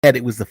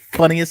It was the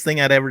funniest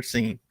thing I'd ever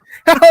seen.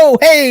 Oh,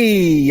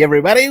 hey,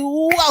 everybody.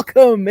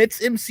 Welcome.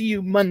 It's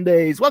MCU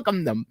Mondays.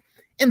 Welcome to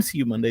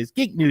MCU Mondays,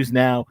 Geek News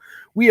Now.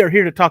 We are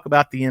here to talk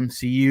about the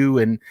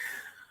MCU and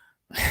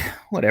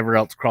whatever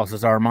else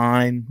crosses our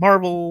mind.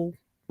 Marvel.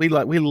 We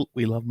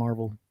love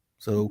Marvel.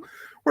 So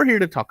we're here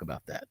to talk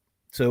about that.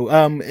 So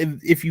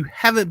if you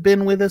haven't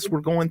been with us, we're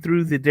going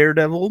through the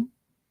Daredevil,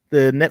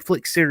 the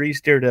Netflix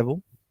series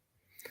Daredevil.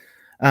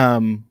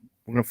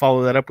 We're going to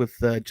follow that up with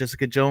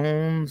Jessica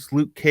Jones,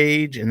 Luke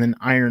Cage, and then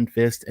Iron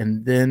Fist,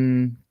 and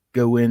then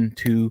go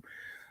into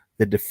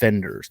the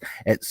Defenders.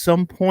 At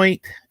some point,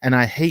 and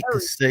I hate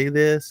to say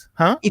this,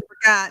 You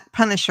forgot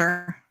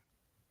Punisher.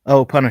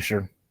 Oh,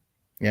 Punisher.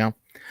 Yeah.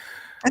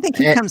 I think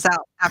he comes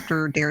out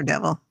after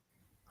Daredevil.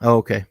 Oh,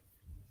 okay.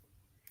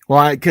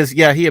 Well, because,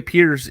 he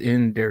appears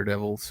in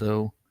Daredevil,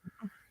 so...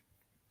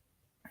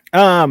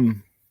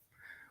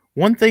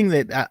 One thing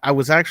that I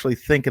was actually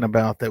thinking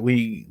about that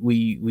we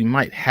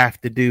might have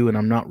to do, and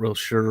I'm not real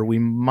sure, we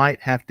might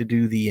have to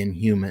do the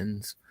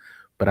Inhumans,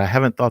 but I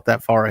haven't thought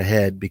that far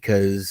ahead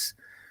because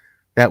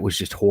that was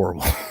just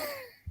horrible.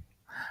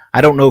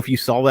 I don't know if you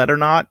saw that or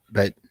not,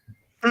 but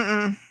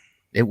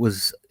it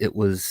was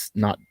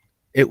not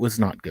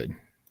good.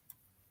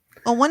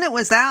 Well, when it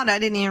was out, I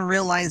didn't even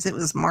realize it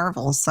was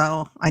Marvel,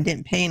 so I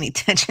didn't pay any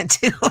attention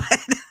to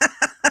it.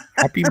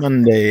 Happy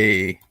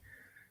Monday.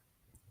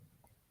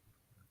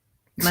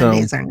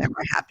 Mondays are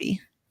never happy.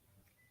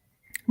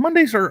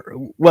 Mondays are,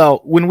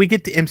 well, when we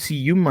get to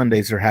MCU,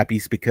 Mondays are happy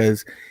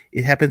because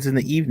it happens in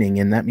the evening,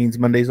 and that means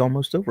Monday's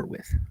almost over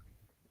with.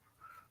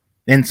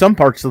 In some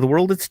parts of the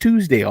world, it's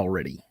Tuesday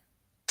already.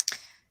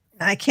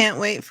 I can't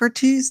wait for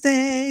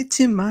Tuesday,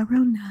 tomorrow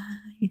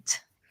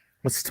night.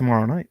 What's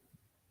tomorrow night?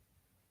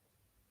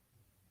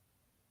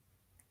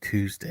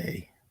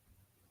 Tuesday.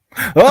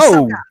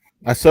 Oh,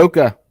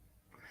 Ahsoka.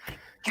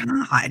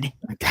 God.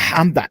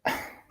 I'm that.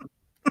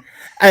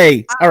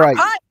 Hey, all right.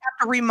 I have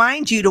to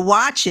remind you to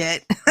watch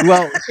it.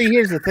 Well, see,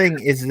 here's the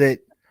thing is that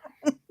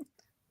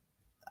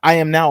I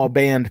am now a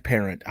band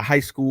parent, a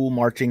high school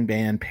marching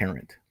band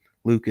parent.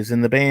 Luke is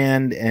in the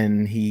band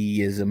and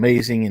he is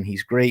amazing and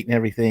he's great and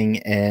everything.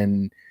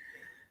 And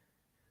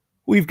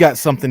we've got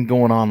something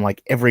going on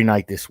like every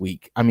night this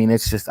week. I mean,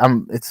 it's just,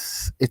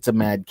 it's a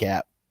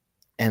madcap.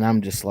 And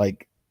I'm just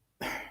like,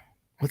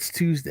 what's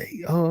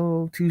Tuesday?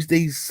 Oh,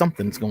 Tuesday's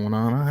something's going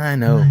on. I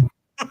know.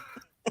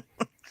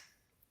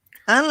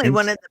 Only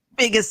one of the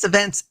biggest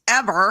events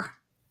ever,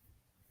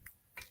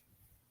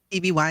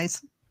 TV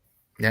wise.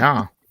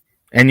 Yeah.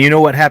 And you know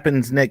what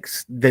happens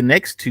the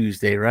next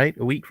Tuesday, right?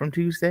 A week from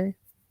Tuesday?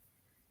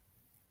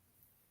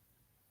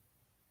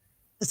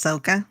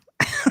 Ahsoka.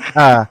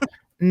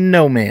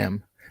 No,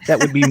 ma'am. That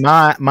would be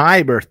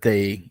my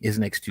birthday is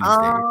next Tuesday.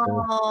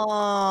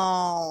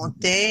 Oh, so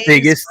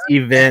biggest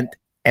event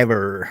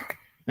ever.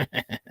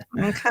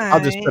 Okay.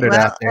 I'll just put it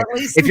out there.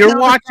 If you're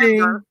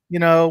watching,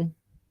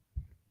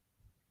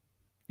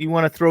 you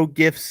want to throw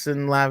gifts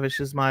and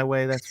lavishes my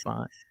way, that's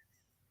fine.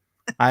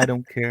 I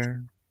don't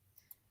care.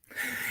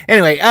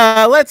 Anyway,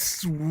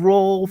 let's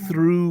roll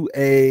through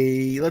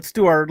let's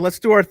do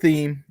our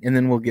theme and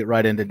then we'll get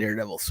right into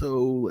Daredevil.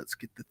 So let's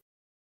get the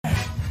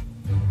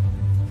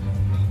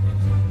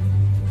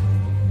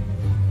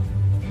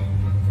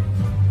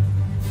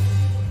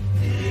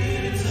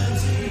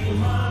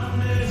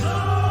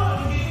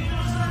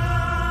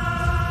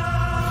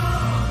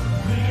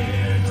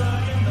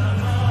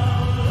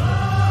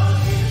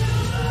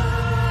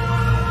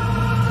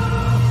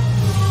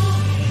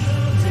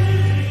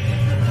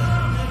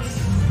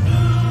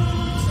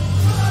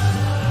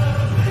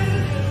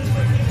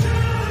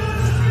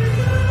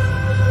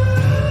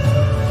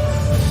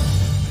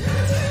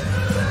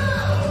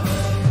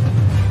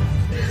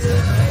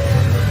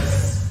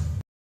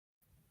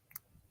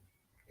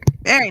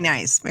Very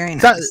nice. Very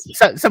nice.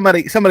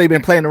 Somebody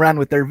been playing around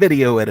with their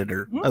video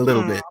editor a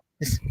little bit.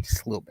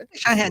 Just a little bit.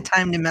 Wish I had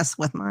time to mess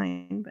with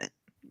mine, but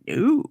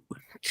no.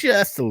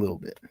 Just a little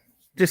bit.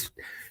 Just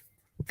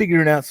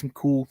figuring out some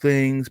cool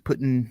things,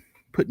 putting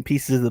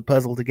pieces of the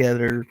puzzle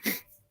together.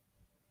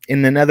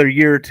 In another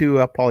year or two,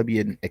 I'll probably be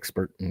an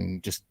expert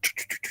and just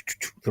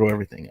throw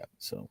everything up.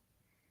 So,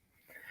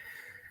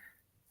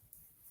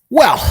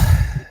 well,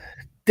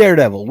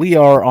 Daredevil. We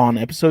are on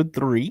episode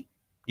 3.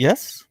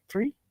 Yes,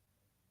 3.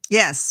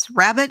 Yes,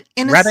 Rabbit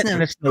in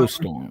a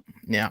Snowstorm.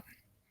 Yeah.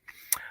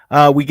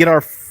 We get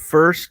our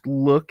first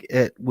look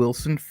at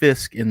Wilson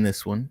Fisk in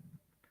this one,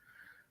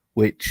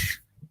 which,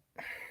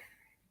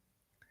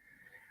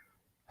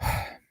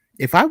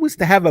 if I was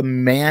to have a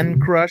man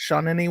crush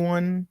on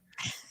anyone,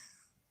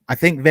 I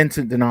think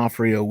Vincent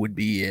D'Onofrio would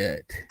be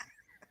it.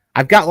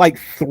 I've got like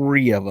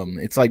 3 of them.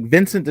 It's like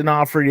Vincent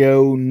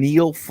D'Onofrio,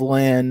 Neil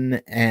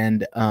Flynn,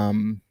 and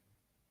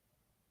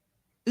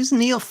who's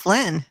Neil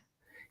Flynn?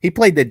 He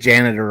played the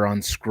janitor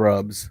on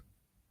Scrubs.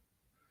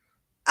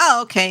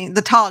 Oh, okay.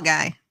 The tall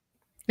guy.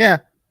 Yeah.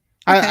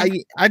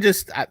 Okay.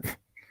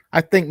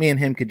 I think me and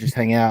him could just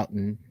hang out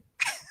and,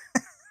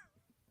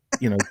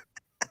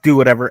 do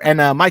whatever.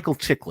 And Michael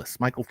Chiklis.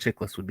 Michael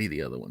Chiklis would be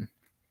the other one.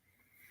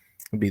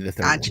 Would be the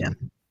third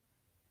one.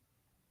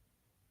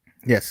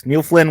 Yes,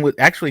 Neil Flynn was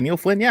actually Neil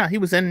Flynn. Yeah, he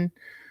was in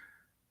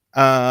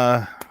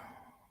uh,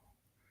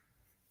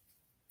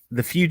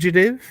 The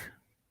Fugitive,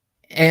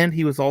 and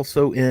he was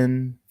also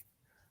in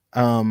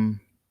um,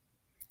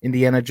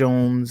 Indiana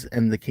Jones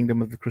and the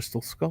Kingdom of the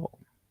Crystal Skull.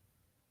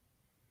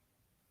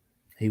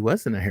 He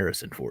was in a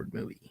Harrison Ford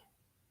movie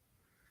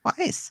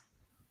Twice.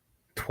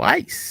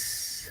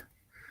 twice.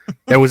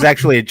 There was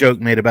actually a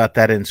joke made about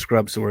that in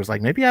Scrubs, where it's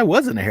like, maybe I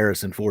was in a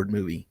Harrison Ford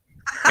movie.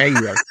 Yeah,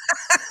 you are.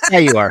 Yeah,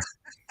 you are.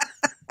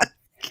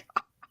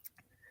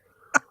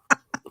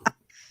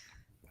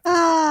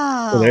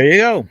 Oh, So there you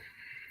go.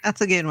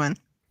 that's a good one.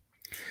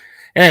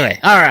 Anyway,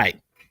 all right.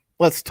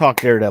 Let's talk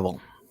Daredevil.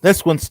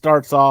 This one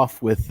starts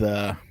off with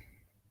In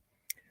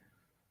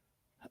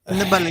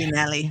the balloon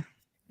alley.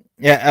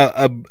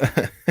 yeah,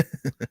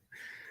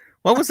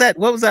 what was that?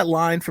 What was that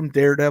line from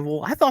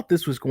Daredevil? I thought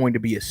this was going to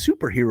be a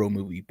superhero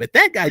movie, but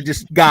that guy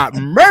just got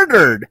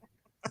murdered.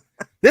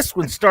 This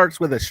one starts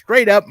with a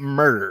straight up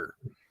murder.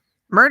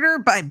 Murder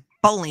by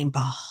bowling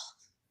ball.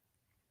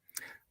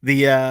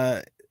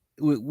 The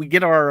we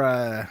get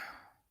our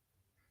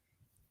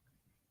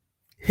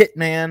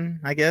hitman,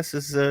 I guess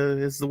is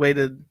the way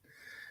to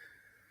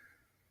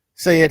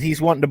say it.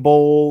 He's wanting to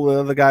bowl. The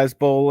other guy's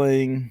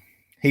bowling.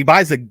 He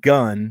buys a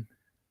gun,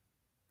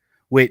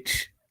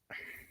 which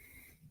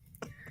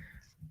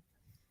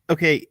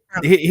okay.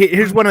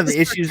 Here's one of the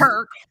issues.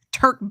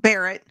 Turk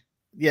Barrett.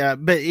 Yeah,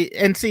 but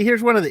and see,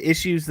 here's one of the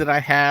issues that I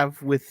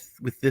have with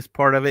this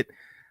part of it.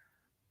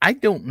 I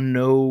don't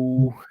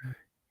know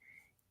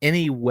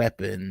any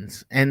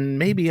weapons, and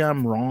maybe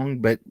I'm wrong,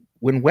 but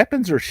when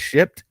weapons are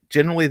shipped,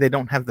 generally they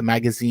don't have the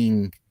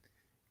magazine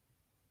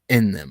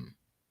in them.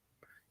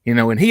 You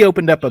know, and he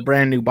opened up a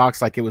brand new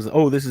box like it was,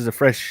 oh, this is a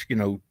fresh,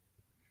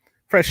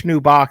 fresh new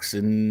box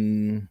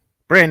and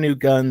brand new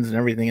guns and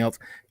everything else.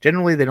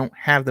 Generally, they don't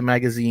have the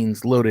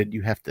magazines loaded.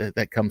 You have to,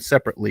 that comes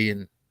separately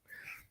and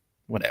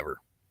whatever.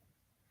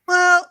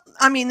 Well,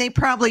 I mean, they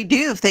probably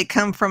do if they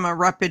come from a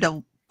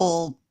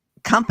reputable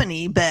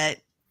company, but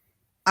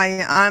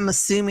I'm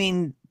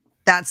assuming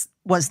that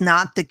was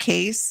not the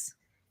case.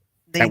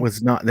 That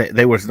was not,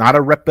 they was not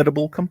a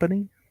reputable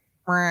company.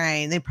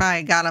 Right. They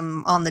probably got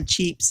them on the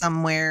cheap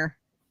somewhere.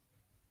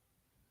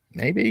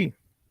 Maybe.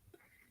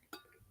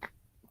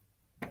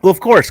 Well, of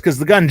course, because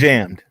the gun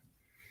jammed.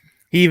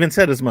 He even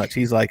said as much.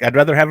 He's like, I'd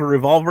rather have a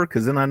revolver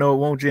because then I know it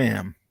won't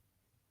jam.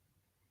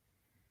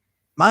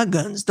 My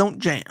guns don't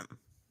jam.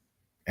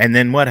 And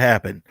then what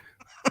happened?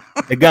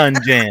 The gun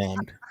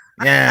jammed.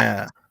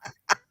 Yeah.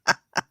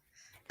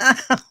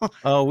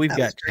 Oh, we've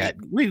got chat.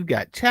 We've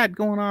got chat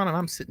going on, and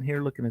I'm sitting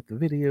here looking at the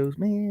videos.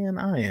 Man,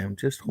 I am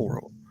just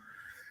horrible.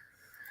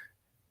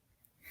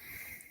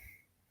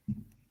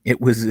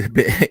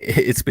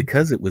 It's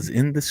because it was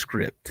in the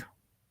script.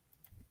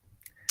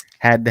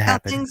 Had to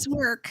happen. How things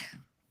work.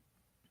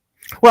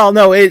 Well,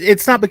 no,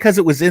 it's not because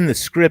it was in the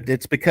script.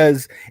 It's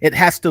because it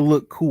has to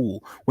look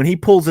cool. When he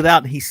pulls it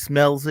out and he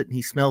smells it and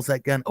he smells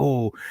that gun,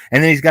 oh,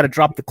 and then he's got to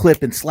drop the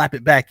clip and slap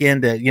it back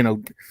in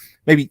to,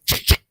 maybe,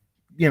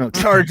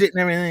 charge it and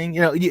everything.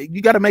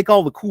 You got to make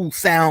all the cool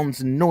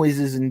sounds and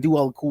noises and do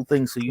all the cool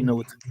things so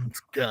it's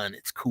a gun.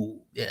 It's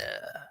cool. Yeah.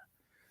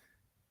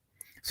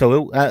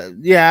 So,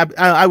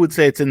 I would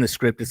say it's in the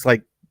script. It's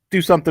like,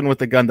 do something with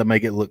the gun to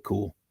make it look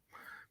cool.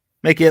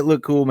 Make it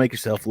look cool. Make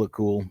yourself look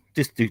cool.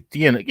 Just do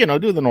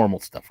the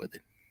normal stuff with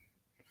it.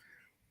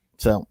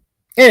 So,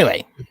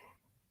 anyway,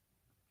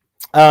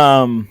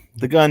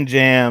 the gun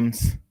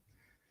jams.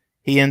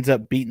 He ends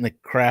up beating the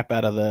crap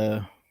out of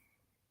the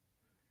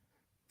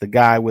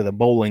guy with a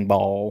bowling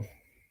ball.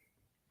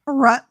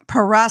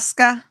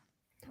 Paraska,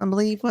 I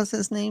believe was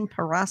his name.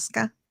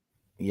 Paraska.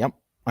 Yep,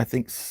 I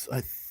think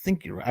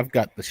you're right. I've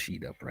got the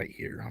sheet up right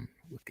here. I'm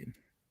looking.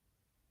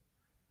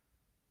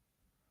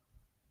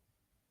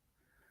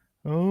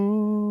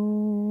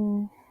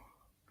 Oh,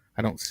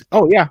 I don't see.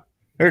 Oh, yeah,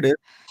 there it is.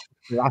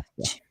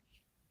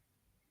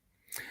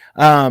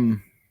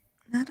 And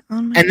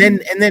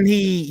then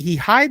he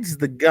hides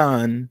the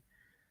gun,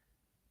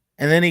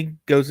 and then he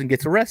goes and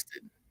gets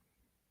arrested.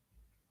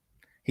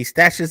 He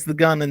stashes the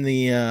gun in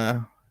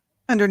the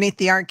underneath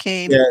the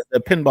arcade. Yeah,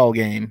 the pinball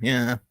game.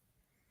 Yeah.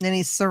 Then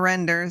he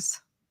surrenders.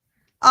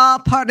 All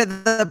part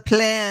of the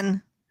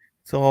plan.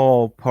 It's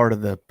all part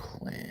of the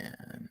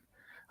plan.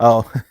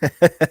 Oh,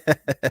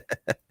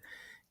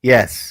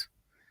 yes,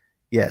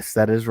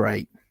 that is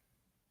right.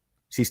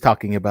 She's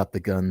talking about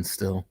the guns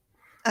still.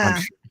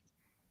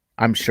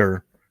 I'm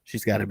sure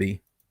she's got to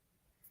be.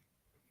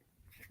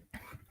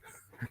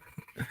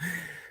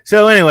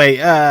 So anyway,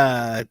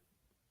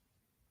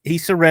 he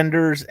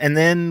surrenders, and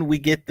then we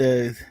get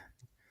the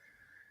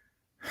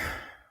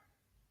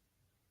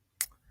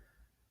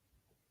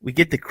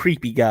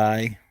creepy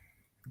guy.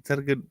 Is that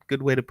a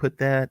good way to put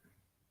that?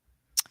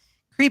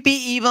 Creepy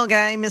evil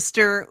guy,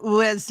 Mr.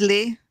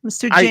 Wesley,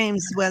 Mr.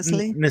 James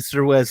Wesley.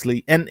 Mr.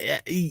 Wesley. And,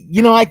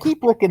 I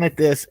keep looking at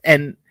this,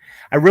 and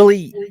I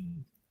really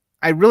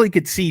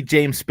could see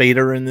James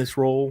Spader in this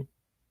role.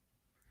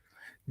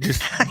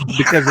 just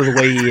because of the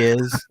way he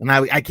is. And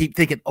I keep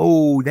thinking,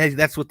 oh,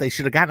 that's what they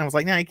should have gotten. I was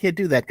like, no, I can't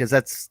do that because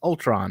that's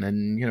Ultron,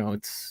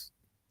 and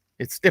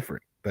it's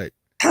different. But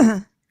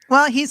well,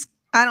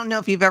 I don't know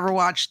if you've ever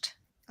watched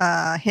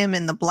him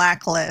in The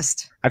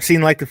Blacklist. I've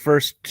seen like the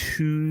first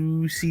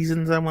 2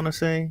 seasons, I want to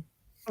say.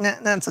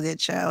 That's a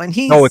good show, and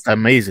it's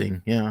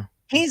amazing. Yeah,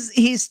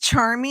 he's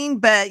charming,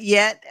 but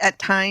yet at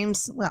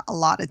times, well, a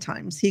lot of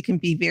times, he can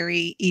be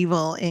very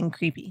evil and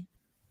creepy.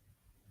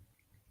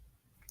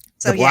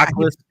 So The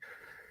Blacklist.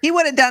 He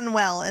would have done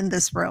well in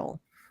this role.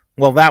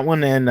 Well, that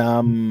one,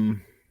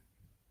 and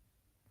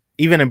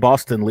even in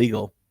Boston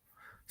Legal,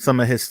 some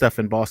of his stuff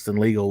in Boston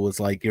Legal was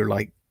like, you're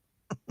like,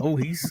 oh,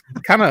 he's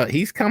kind of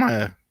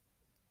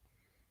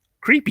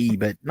creepy,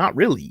 but not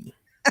really.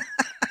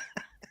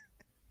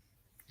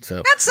 So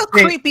not so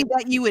creepy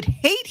that you would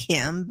hate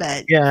him,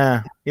 but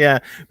yeah,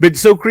 but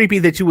so creepy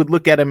that you would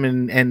look at him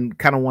and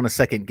kind of want to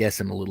second guess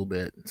him a little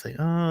bit and say,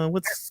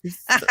 what's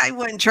I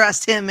wouldn't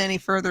trust him any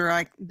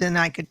further than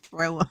I could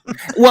throw him.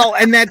 Well,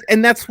 and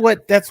that's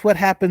what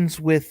happens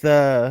with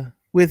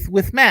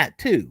Matt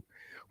too.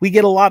 We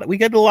get a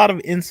lot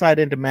of insight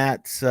into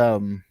Matt's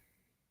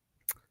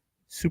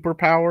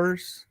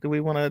superpowers. Do we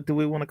want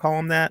to call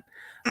him that?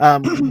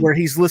 Where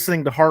he's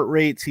listening to heart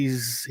rates,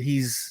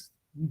 he's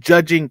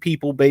judging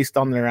people based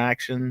on their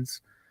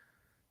actions,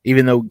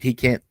 even though he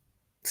can't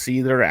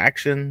see their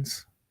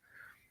actions.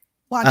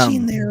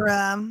 Watching their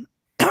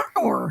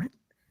or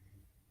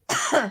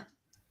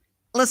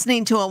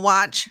listening to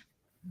a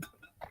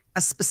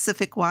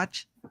specific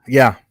watch.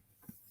 Yeah.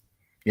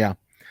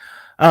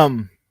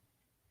 And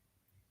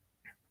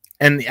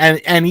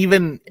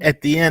even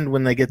at the end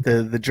when they get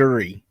the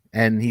jury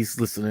and he's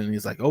listening and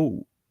he's like,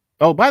 oh,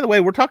 by the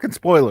way, we're talking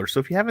spoilers. So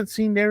if you haven't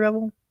seen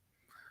Daredevil,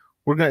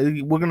 we're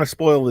gonna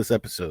spoil this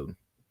episode.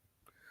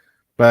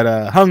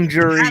 But hung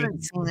jury. I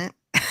haven't seen it.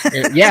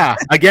 Yeah,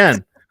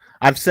 again,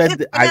 I've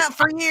said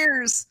for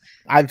years.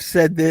 I've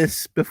said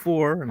this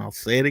before, and I'll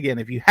say it again.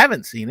 If you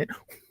haven't seen it,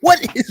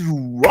 what is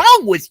wrong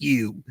with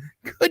you?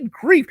 Good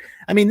grief!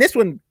 I mean, this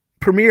one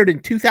premiered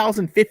in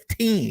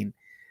 2015.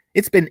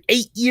 It's been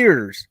 8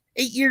 years.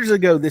 8 years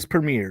ago, this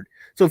premiered.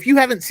 So if you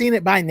haven't seen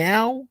it by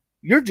now,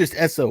 you're just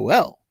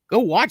SOL. Go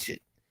watch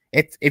it.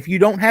 If you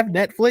don't have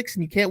Netflix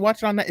and you can't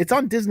watch it on that, it's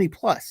on Disney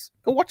Plus.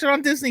 Go watch it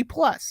on Disney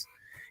Plus.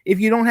 If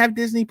you don't have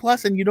Disney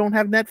Plus and you don't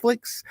have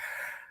Netflix,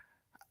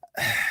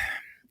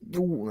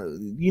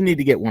 you need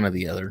to get one or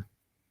the other.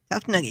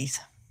 Tough nuggies.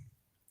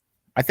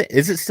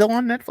 Is it still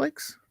on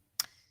Netflix?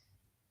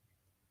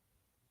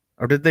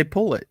 Or did they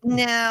pull it?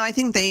 No, I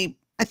think they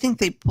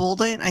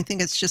pulled it. I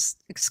think it's just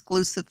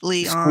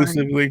exclusively on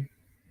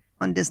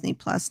Disney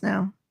Plus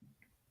now.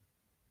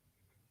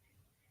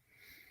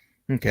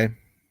 Okay.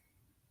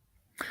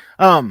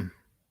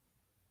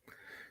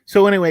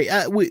 So anyway,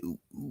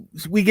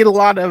 we get a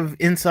lot of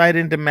insight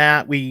into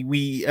Matt. We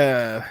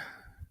get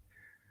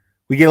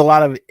a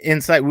lot of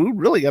insight. We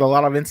really get a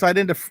lot of insight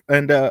into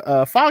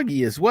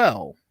Foggy as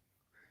well,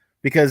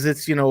 because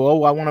it's I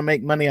want to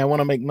make money.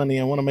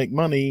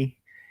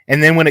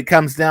 And then when it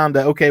comes down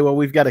to, okay, well,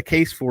 we've got a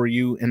case for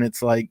you, and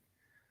it's like,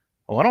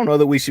 oh, I don't know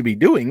that we should be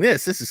doing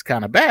this. This is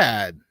kind of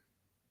bad.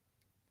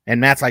 And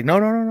Matt's like,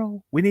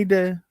 no. We need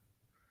to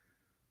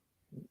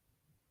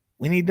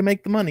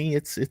make the money.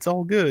 It's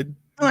all good.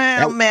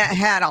 Well, Matt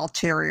had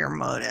ulterior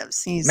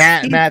motives.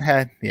 Matt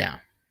had, yeah.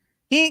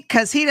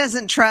 Because he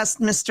doesn't trust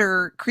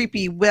Mr.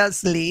 Creepy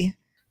Wesley,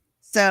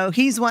 so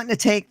he's wanting to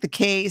take the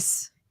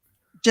case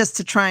just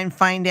to try and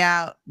find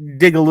out,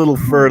 dig a little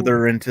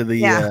further into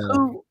the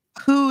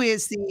who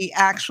is the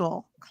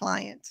actual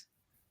client.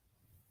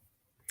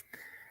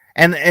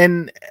 And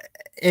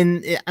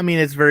I mean,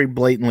 it's very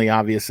blatantly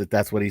obvious that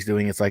that's what he's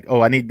doing. It's like,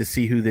 oh, I need to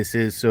see who this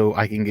is so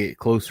I can get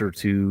closer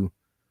to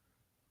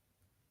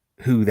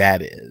who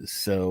that is.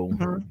 So,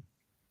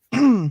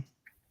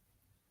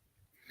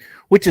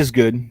 which is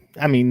good.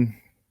 I mean,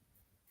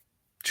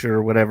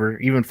 sure, whatever.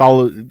 Even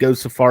goes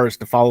so far as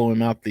to follow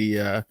him out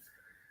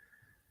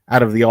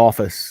of the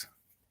office,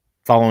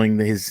 following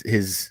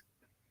his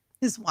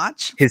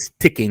watch, his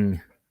ticking.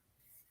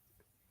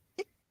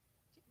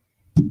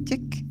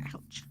 Tick.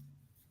 Ouch.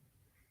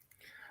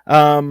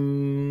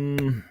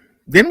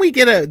 Then we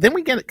get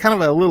kind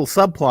of a little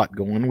subplot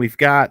going. We've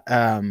got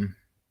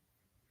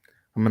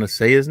I'm going to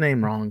say his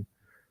name wrong.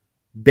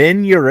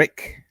 Ben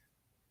Urich,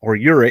 or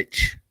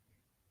Urich.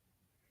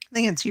 I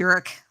think it's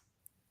Urich.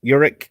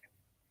 Urich,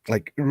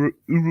 like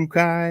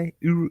Urukai.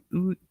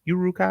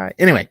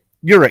 Anyway,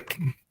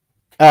 Urich.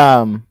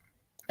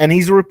 And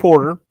he's a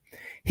reporter.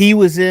 He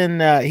was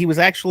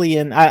actually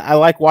in. I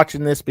like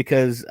watching this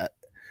because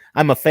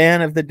I'm a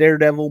fan of the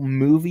Daredevil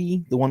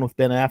movie, the one with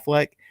Ben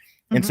Affleck,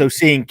 and so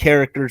seeing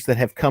characters that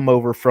have come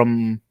over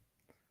from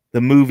the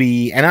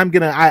movie, and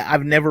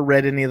I've never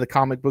read any of the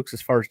comic books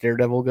as far as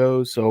Daredevil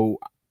goes, so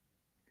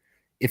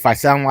if I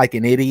sound like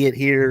an idiot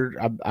here,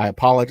 I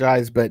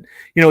apologize, but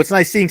it's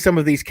nice seeing some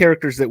of these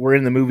characters that were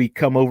in the movie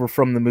come over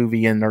from the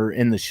movie and are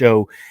in the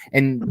show,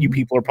 and you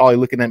people are probably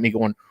looking at me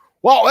going,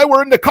 well, they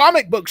were in the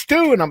comic books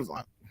too, and I was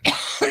like,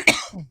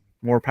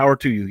 More power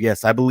to you.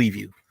 Yes, I believe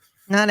you.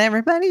 Not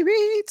everybody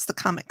reads the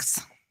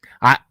comics.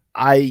 I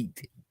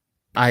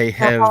Or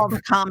have all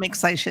the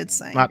comics, I should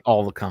say. not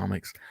all the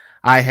comics.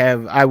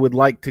 I would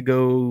like to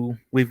go.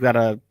 We've got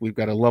a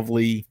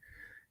lovely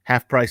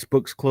half price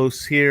books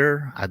close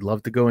here. I'd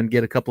love to go and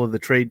get a couple of the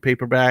trade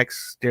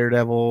paperbacks,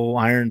 Daredevil,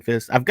 Iron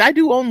Fist. I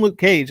do own Luke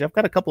Cage. I've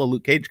got a couple of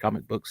Luke Cage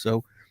comic books,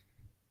 so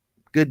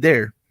good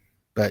there.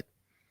 But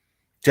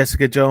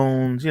Jessica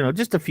Jones,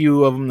 just a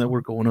few of them that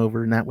we're going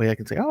over, and that way I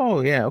can say,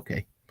 oh yeah,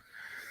 okay.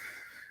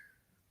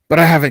 But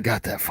I haven't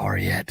got that far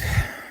yet.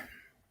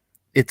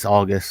 It's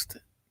August.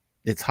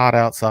 It's hot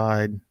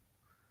outside.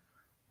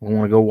 I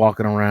want to go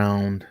walking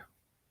around.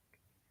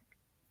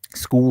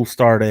 School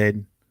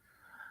started.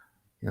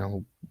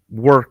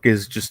 Work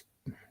is just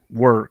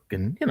work,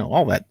 and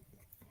all that.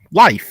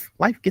 Life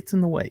gets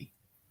in the way.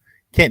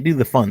 Can't do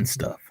the fun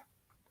stuff.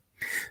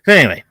 So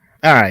anyway,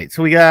 all right.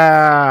 So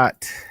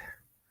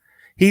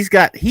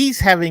he's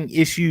having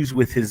issues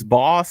with his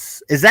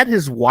boss. Is that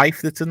his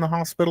wife that's in the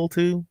hospital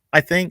too?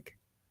 I think.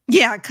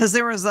 Yeah, because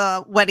there was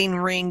a wedding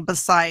ring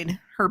beside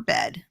her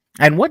bed.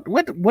 And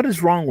what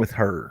is wrong with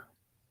her?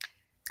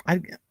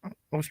 I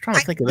was trying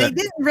to think of that.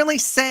 They didn't really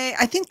say.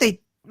 I think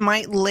they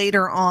might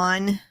later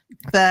on,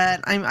 but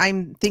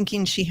I'm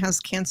thinking she has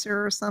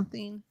cancer or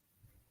something.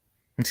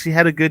 And she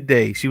had a good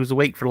day. She was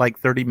awake for like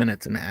 30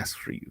 minutes and asked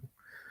for you.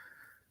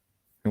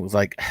 It was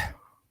like,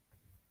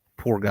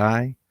 poor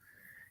guy.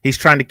 He's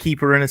trying to keep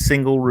her in a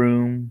single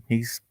room.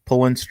 He's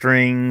pulling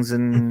strings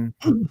and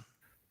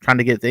trying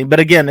to get things.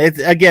 But again, it's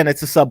a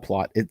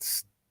subplot.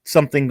 It's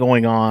something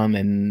going on,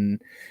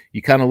 and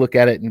you kind of look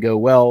at it and go,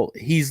 well,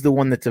 he's the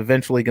one that's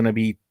eventually going to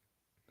be.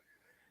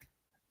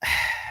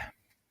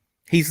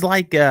 He's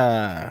like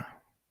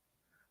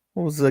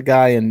what was the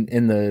guy in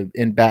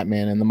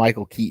Batman, in the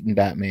Michael Keaton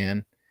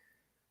Batman?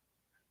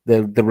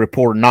 The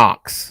reporter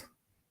Knox.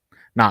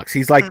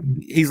 He's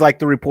like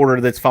the reporter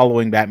that's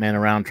following Batman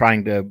around,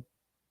 trying to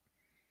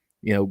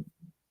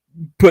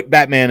put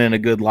Batman in a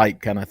good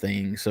light, kind of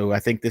thing. So I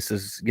think this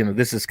is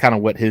kind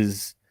of what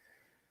his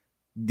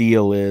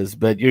deal is.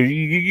 But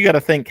you got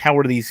to think, how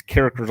are these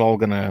characters all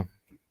going to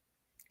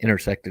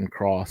intersect and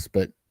cross?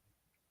 But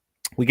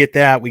we get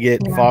that. We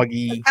get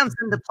Foggy. It comes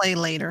into play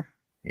later.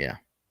 Yeah.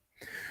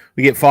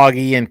 We get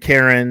Foggy and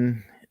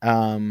Karen.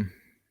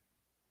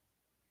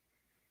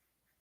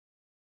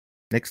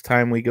 Next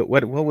time we go,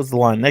 what was the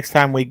line? Next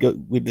time we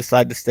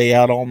decide to stay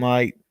out all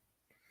night.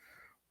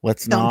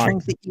 Let's Don't not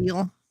drink the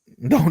eel.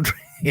 Don't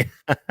drink.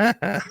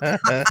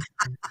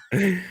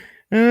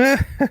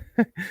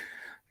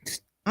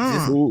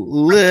 Just a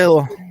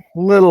little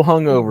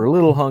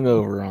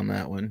hungover on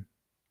that one.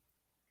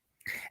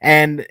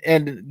 And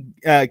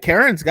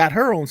Karen's got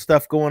her own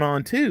stuff going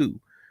on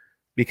too,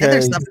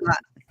 because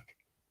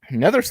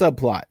another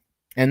subplot.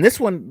 And this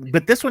one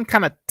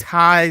kind of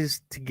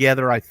ties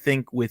together, I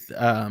think, with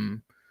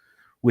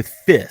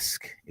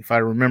Fisk, if I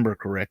remember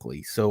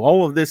correctly. So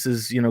all of this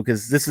is,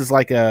 because this is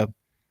like not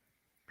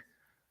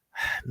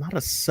a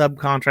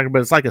subcontractor,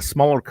 but it's like a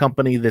smaller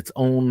company that's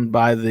owned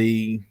by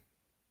the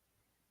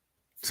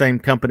same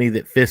company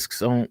that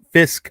Fisk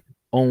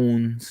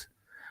owns.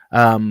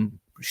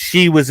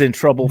 She was in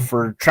trouble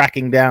for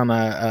tracking down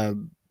a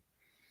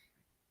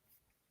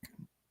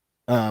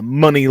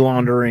money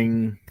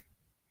laundering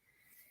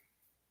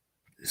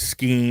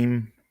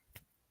scheme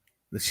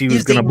that she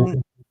was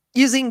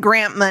using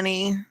grant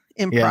money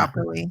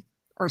improperly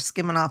or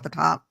skimming off the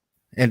top.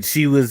 And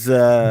she was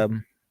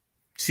blowing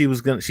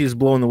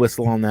the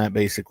whistle on that,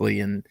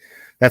 basically, and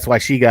that's why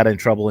she got in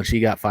trouble and she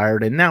got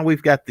fired. And now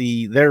we've got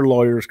their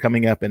lawyers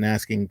coming up and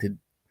asking to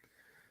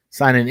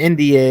sign an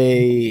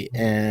NDA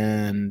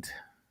and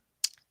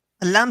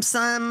a lump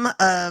sum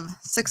of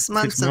 6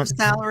 months of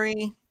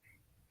salary.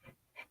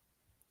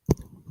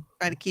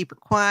 Try to keep her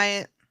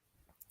quiet.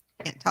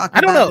 Can't talk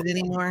about it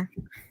anymore.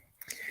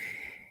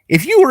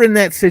 If you were in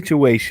that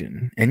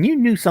situation and you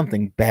knew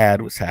something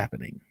bad was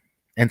happening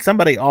and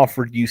somebody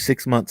offered you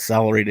 6 months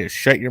salary to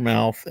shut your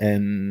mouth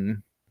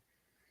and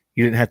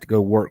you didn't have to go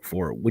work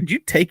for it, would you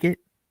take it?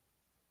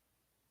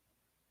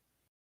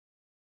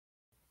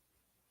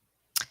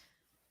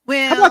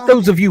 Well, how about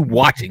those of you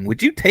watching?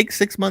 Would you take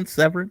 6 months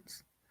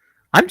severance?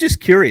 I'm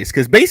just curious,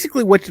 because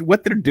basically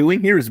what they're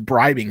doing here is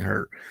bribing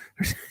her.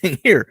 They're saying,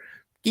 here,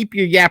 keep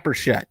your yapper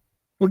shut.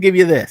 We'll give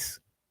you this.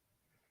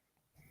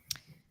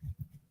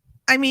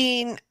 I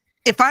mean,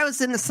 if I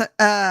was in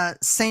the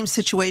same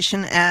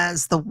situation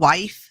as the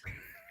wife,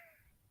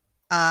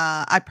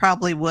 I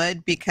probably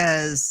would,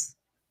 because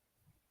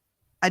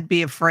I'd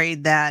be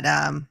afraid that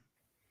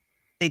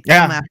they'd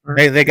come after.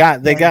 They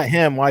got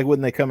him. Why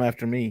wouldn't they come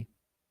after me?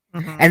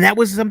 Mm-hmm. And that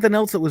was something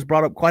else that was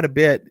brought up quite a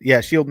bit. Yeah,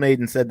 Shield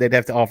Maiden said they'd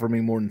have to offer me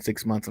more than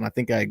 6 months, and I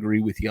think I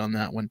agree with you on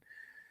that one.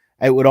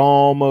 I'd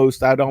almost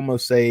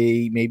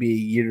say maybe a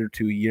year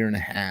to a year and a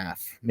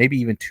half, maybe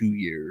even 2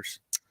 years.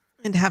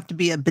 It'd have to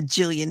be $1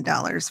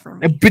 bajillion for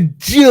me. $1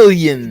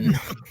 bajillion.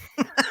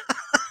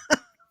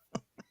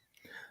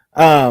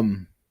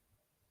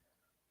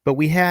 But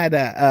we had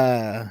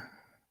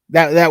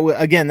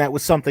again, that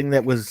was something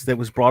that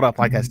was brought up,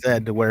 like I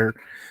said, to where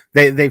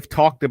they've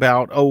talked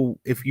about, oh,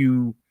 if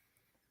you,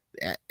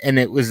 and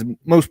it was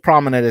most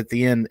prominent at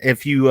the end,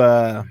 if you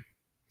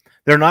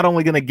they're not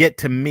only going to get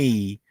to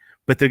me,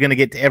 but they're going to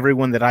get to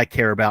everyone that I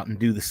care about and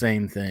do the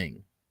same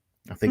thing.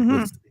 I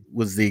think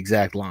was the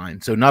exact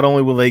line. So not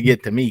only will they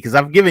get to me, because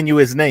I've given you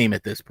his name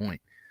at this point,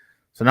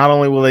 so not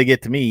only will they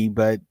get to me,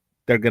 but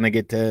they're going to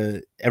get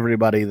to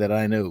everybody that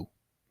I know.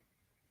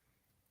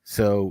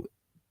 So,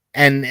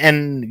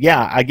 and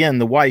yeah, again,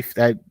 the wife,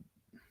 that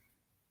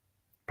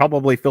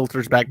probably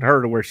filters back to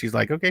her to where she's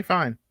like, okay,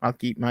 fine, I'll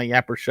keep my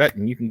yapper shut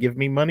and you can give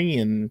me money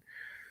and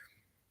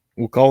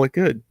we'll call it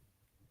good.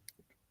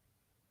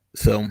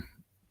 So,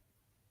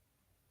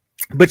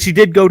 but she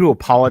did go to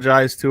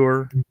apologize to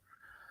her.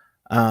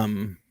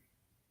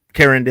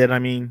 Karen did, I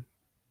mean.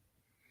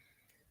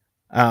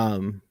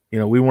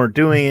 We weren't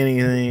doing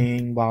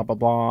anything, blah blah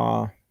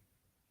blah.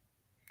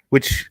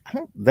 Which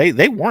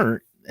they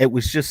weren't. It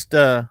was just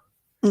no.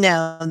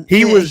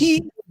 He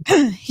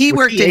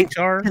worked in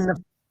HR.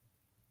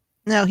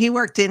 No, he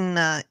worked in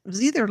it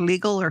was either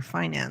legal or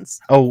finance.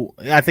 Oh,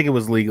 I think it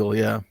was legal,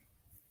 yeah.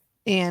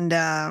 And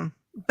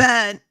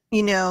but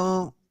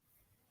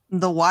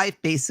the wife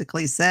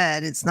basically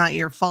said it's not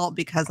your fault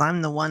because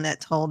I'm the one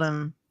that told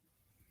him,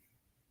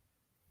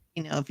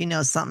 if you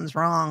know something's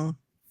wrong,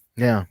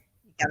 yeah,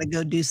 you got to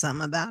go do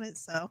something about it.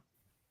 So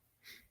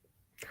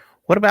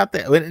what about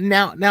that?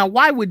 Now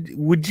why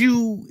would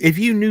you, if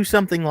you knew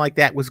something like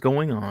that was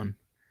going on,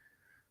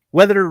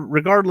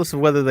 regardless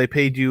of whether they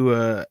paid you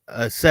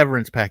a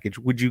severance package,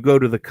 would you go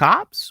to the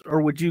cops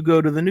or would you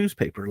go to the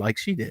newspaper like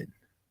she did?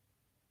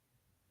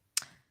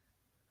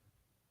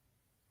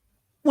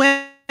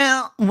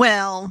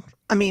 Well,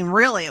 I mean,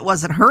 really, it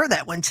wasn't her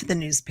that went to the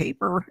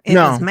newspaper. It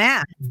was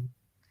Matt.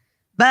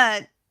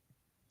 But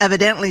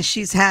evidently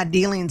she's had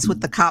dealings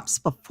with the cops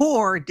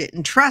before,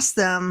 didn't trust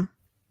them.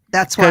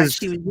 That's why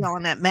she was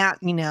yelling at Matt,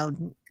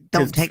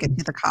 don't take it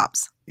to the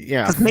cops.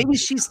 Yeah. Because maybe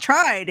she's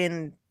tried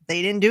and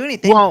they didn't do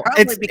anything. Well,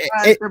 probably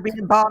because they're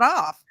being bought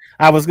off.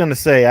 I was going to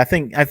say, I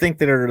think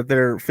that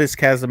their Fisk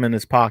has him in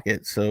his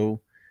pocket,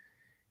 so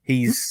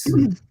he's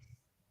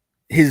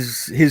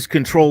his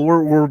control.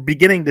 We're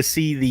beginning to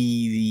see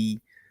the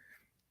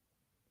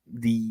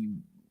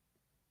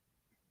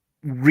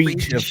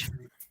reach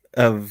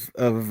of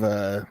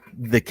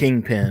the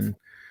Kingpin,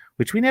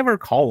 which we never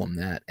call him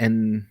that,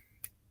 and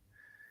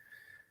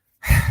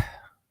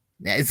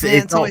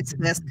it's always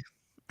Fisk.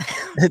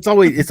 It's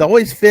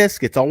always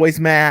Fisk. It's always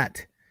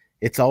Matt.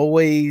 It's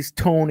always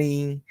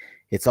Tony.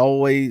 It's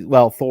always,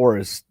 well, Thor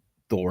is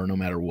Thor no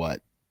matter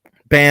what.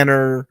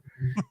 Banner,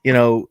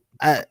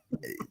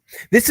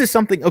 this is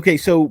something. Okay,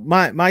 so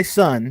my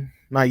son,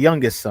 my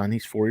youngest son,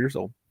 he's 4 years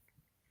old.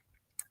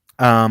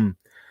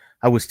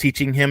 I was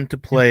teaching him to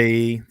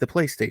play the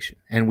PlayStation,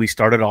 and we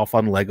started off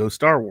on Lego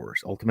Star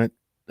Wars Ultimate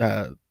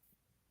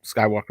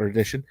Skywalker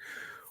Edition.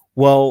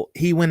 Well,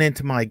 he went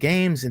into my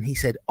games and he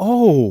said,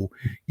 "Oh,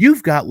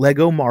 you've got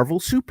Lego Marvel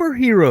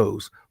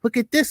Superheroes. Look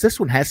at this. This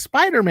one has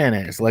Spider-Man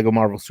in it. It's Lego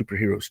Marvel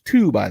Superheroes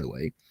 2, by the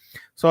way."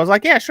 So I was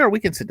like, "Yeah, sure,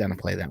 we can sit down and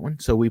play that one."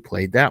 So we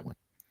played that one.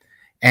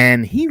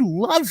 And he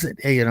loves it.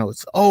 Hey,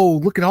 it's, oh,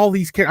 look at all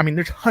these characters. I mean,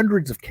 there's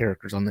hundreds of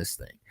characters on this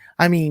thing.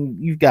 I mean,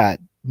 you've got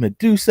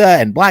Medusa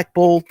and Black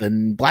Bolt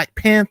and Black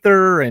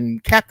Panther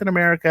and Captain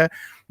America,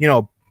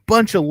 a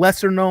bunch of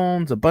lesser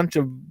knowns, a bunch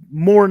of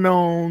more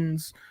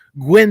knowns,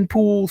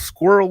 Gwenpool,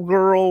 Squirrel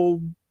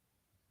Girl,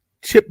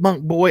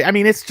 Chipmunk Boy. I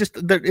mean, it's just,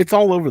 it's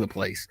all over the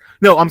place.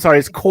 No, I'm sorry,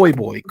 it's Koi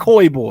Boy.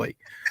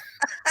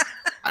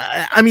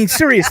 I mean,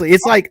 seriously,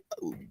 it's like,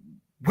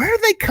 where do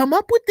they come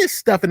up with this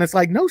stuff? And it's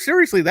like, no,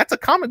 seriously, that's a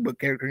comic book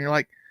character. And you're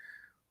like,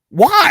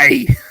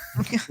 why?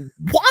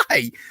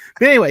 Why?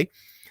 But anyway,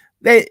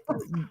 they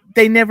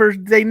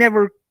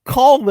never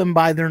call them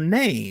by their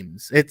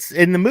names. It's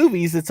in the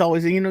movies. It's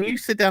always, you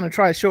sit down and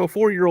try to show a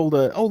 4-year-old,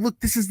 oh, look,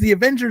 this is the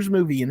Avengers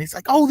movie. And he's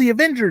like, oh, the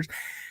Avengers.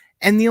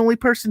 And the only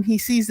person he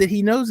sees that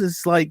he knows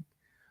is like,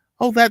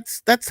 oh,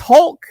 that's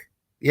Hulk.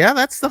 Yeah,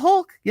 that's the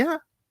Hulk. Yeah.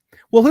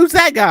 Well, who's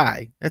that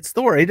guy? That's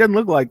Thor. He doesn't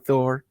look like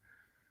Thor.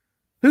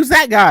 Who's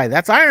that guy?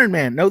 That's Iron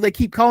Man. No, they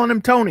keep calling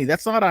him Tony.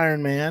 That's not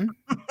Iron Man.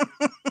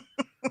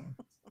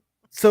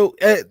 So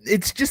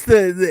it's just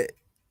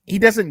he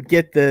doesn't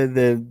get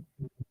the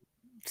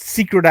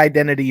secret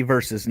identity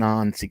versus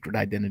non-secret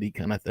identity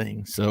kind of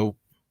thing. So,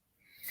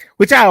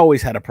 which I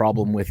always had a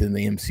problem with in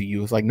the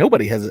MCU. It's like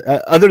nobody has,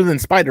 other than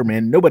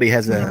Spider-Man, nobody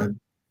has a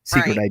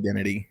secret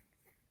identity.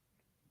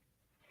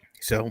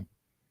 So,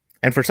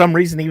 and for some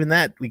reason, even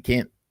that we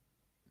can't.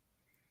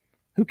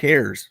 Who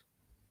cares?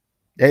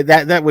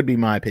 That would be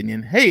my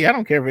opinion. Hey, I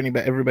don't care if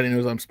everybody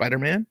knows I'm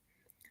Spider-Man.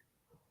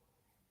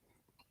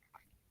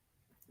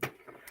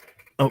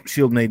 Oh,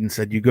 Shield Maiden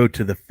said you go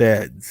to the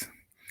feds.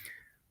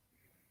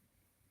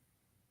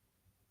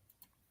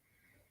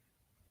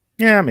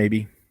 Yeah,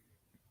 maybe.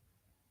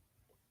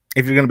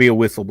 If you're going to be a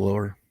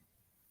whistleblower.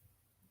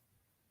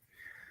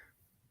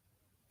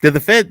 I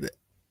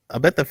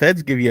bet the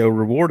feds give you a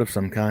reward of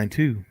some kind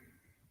too.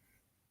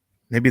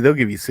 Maybe they'll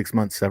give you 6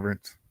 months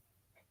severance.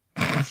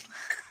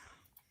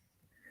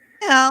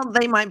 Well,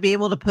 they might be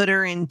able to put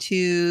her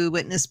into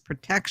witness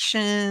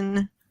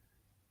protection.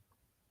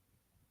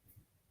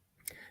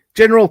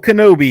 General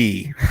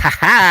Kenobi. Ha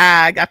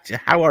ha! I got you.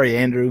 How are you,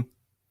 Andrew?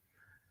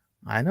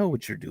 I know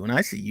what you're doing.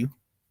 I see you.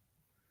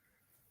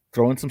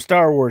 Throwing some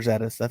Star Wars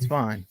at us. That's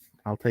fine.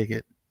 I'll take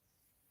it.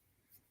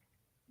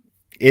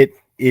 It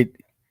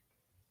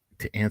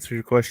to answer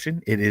your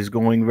question, it is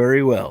going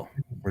very well.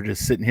 We're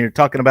just sitting here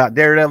talking about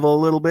Daredevil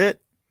a little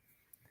bit,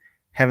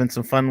 having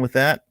some fun with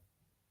that.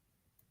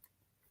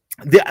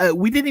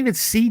 We didn't even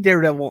see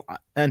Daredevil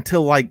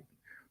until like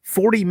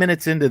 40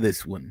 minutes into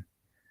this one.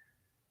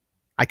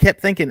 I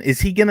kept thinking, is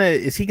he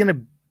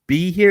gonna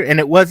be here? And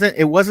it wasn't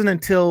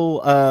until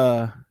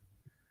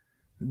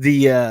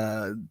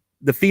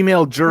the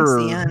female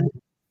juror.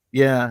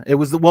 Yeah, it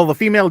was the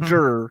female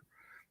juror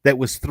that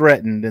was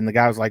threatened, and the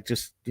guy was like,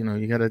 just,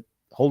 you gotta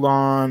hold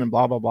on and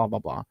blah blah blah blah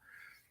blah.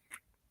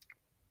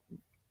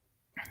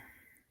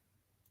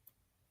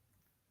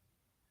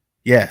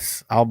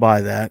 Yes, I'll buy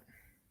that.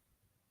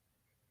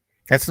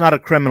 That's not a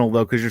criminal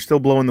though, because you're still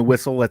blowing the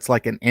whistle. That's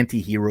like an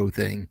anti-hero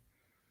thing.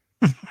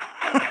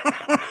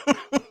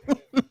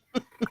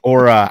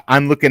 Or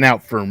I'm looking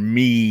out for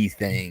me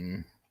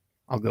thing.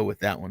 I'll go with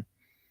that one.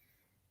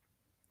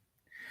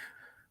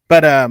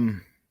 But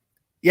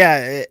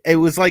yeah, it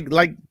was like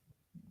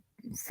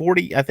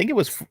 40. I think it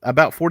was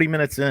about 40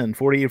 minutes in,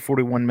 40 or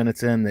 41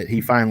 minutes in, that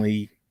he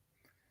finally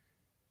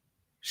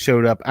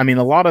showed up. I mean,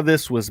 a lot of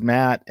this was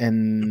Matt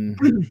and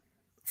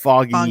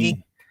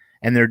Foggy,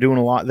 and they're doing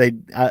a lot.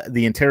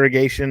 The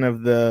interrogation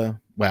of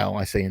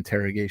I say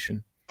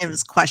interrogation. It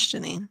was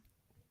questioning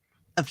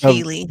of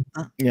Healy,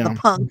 the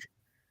punk.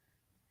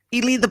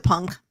 Healy the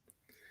punk.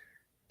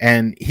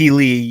 And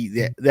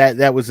Healy,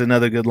 that was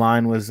another good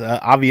line, was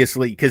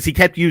obviously because he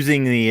kept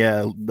using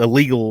the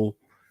legal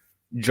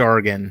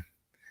jargon.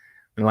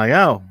 And like,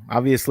 oh,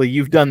 obviously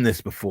you've done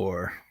this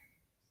before.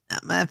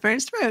 Not my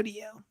first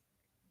rodeo.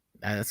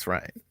 That's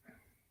right.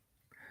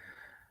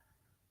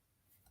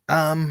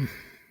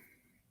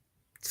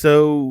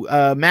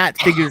 So Matt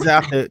figures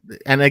out that,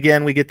 and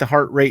again we get the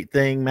heart rate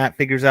thing. Matt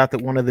figures out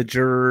that one of the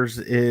jurors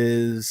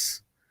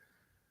is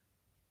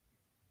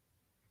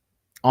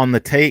on the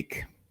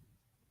take.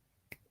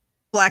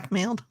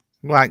 Blackmailed,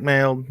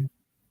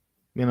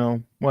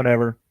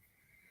 whatever.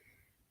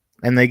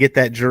 And they get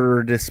that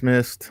juror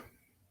dismissed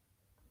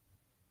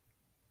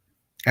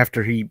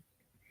after he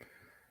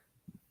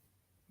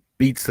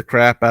beats the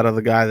crap out of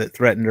the guy that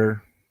threatened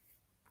her.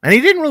 And he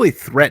didn't really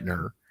threaten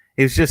her.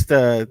 It was just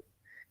a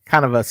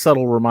kind of a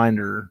subtle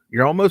reminder.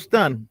 You're almost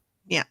done.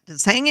 Yeah,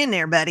 just hang in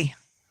there, buddy.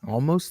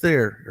 Almost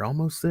there. You're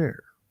almost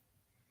there.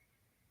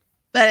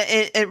 But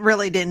it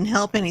really didn't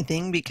help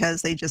anything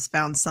because they just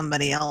found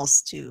somebody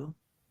else to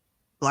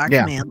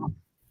blackmail.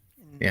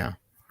 Yeah.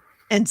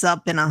 Ends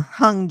up in a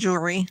hung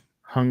jury.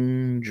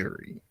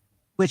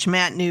 Which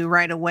Matt knew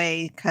right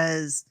away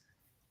because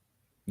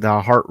the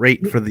heart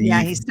rate for the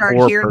he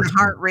started hearing the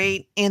heart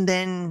rate, and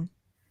then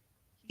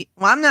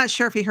I'm not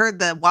sure if he heard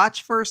the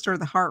watch first or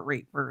the heart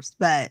rate first,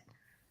 but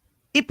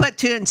he put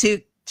two and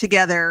two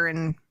together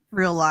and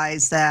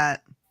realized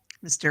that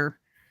Mr.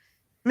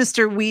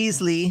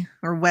 Weasley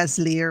or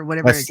Wesley or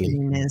whatever his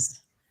name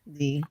is.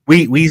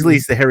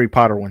 Weasley's the Harry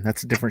Potter one.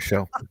 That's a different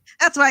show.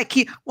 That's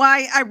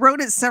why I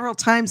wrote it several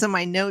times in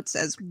my notes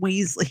as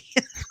Weasley.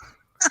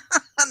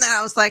 And then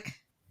I was like,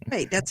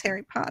 wait, that's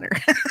Harry Potter.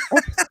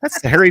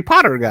 That's the Harry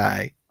Potter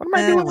guy. What am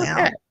I doing with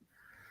that?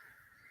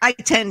 I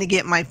tend to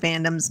get my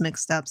fandoms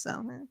mixed up,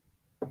 so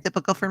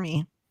typical for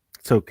me.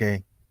 It's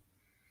okay.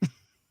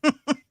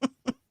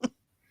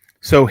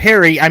 So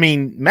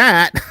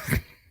Matt.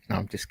 No,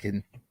 I'm just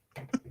kidding.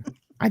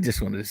 I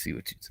just wanted to see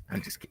what you said.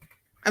 I'm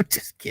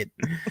just kidding.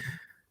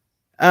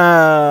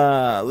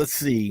 Let's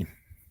see.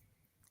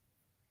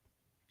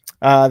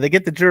 They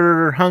get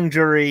the hung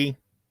jury,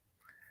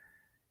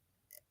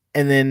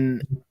 and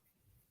then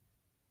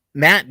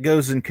Matt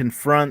goes and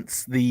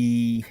confronts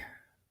the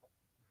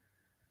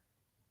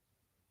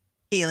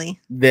Healy,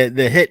 the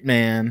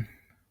hitman,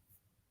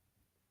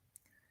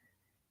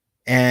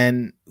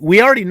 and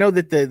we already know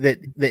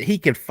that he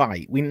can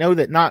fight. We know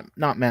that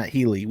not Matt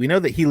Healy. We know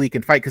that Healy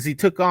can fight because he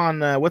took on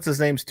what's his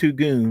name's two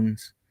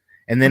goons,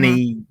 and then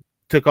he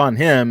took on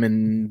him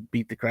and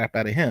beat the crap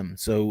out of him.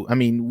 So I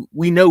mean,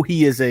 we know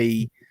he is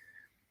a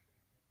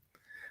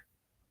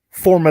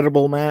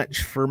formidable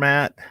match for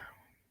Matt.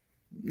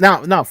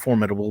 Not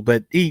formidable,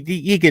 but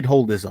he could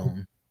hold his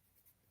own.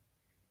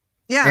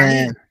 Yeah,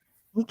 and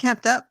he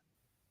kept up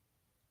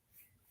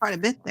quite a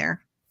bit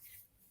there.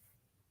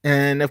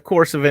 And of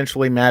course,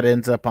 eventually Matt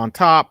ends up on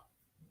top,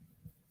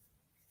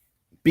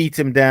 beats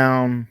him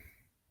down.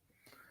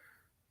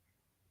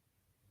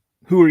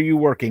 Who are you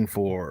working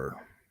for?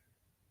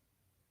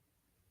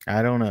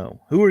 I don't know.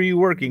 Who are you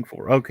working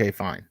for? Okay,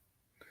 fine.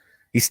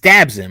 He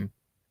stabs him.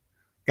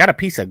 Got a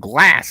piece of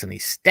glass and he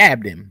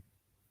stabbed him.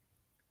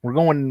 We're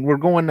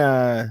going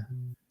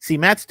see,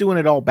 Matt's doing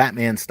it all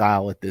Batman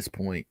style at this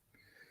point.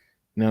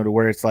 To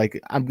where it's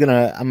like I'm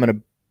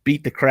gonna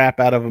beat the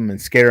crap out of him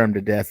and scare him to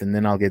death, and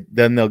then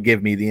they'll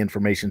give me the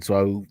information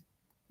so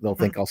they'll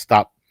think I'll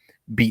stop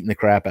beating the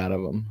crap out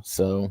of them.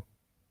 So,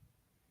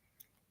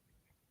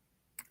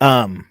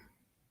 and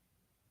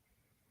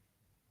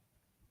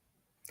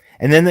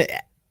then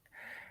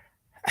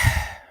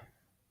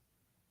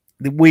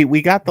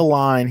we got the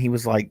line. He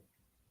was like,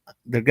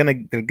 they're gonna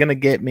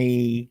get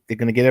me. They're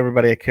gonna get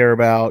everybody I care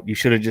about. You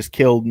should have just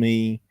killed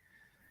me.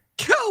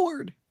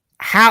 Coward.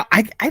 How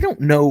I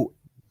don't know.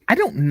 I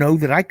don't know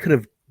that I could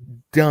have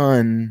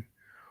done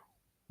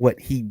what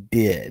he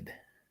did.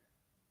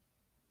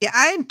 Yeah,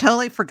 I had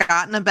totally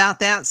forgotten about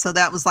that. So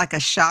that was like a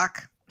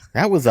shock.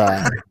 That was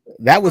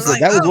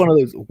was one of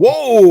those.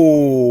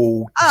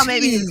 Whoa! Oh,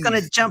 maybe he's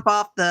gonna jump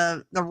off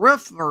the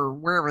roof or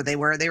wherever they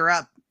were. They were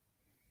up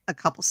a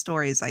couple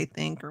stories, I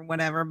think, or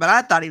whatever. But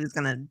I thought he was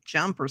gonna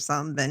jump or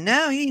something. But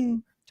no, he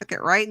took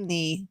it right in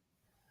the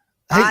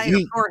eye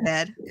or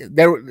forehead.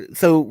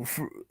 So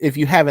if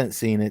you haven't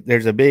seen it,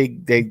 there's a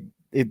big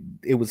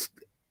it was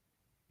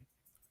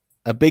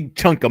a big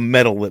chunk of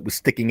metal that was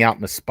sticking out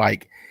in a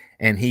spike,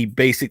 and he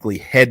basically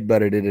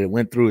headbutted it. It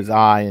went through his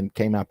eye and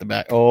came out the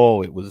back.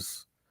 Oh, it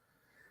was.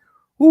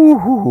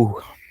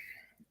 Ooh,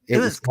 it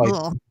was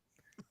cool.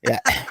 Yeah.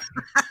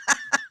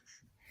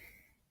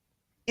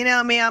 You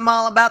know me, I'm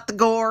all about the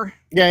gore.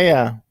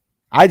 Yeah.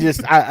 I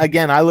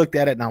looked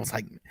at it and I was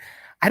like,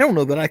 I don't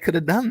know that I could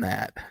have done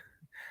that.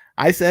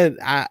 I said,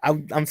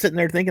 I'm sitting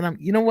there thinking,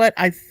 you know what?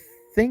 I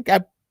think I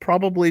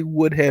probably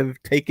would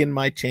have taken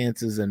my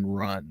chances and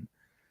run.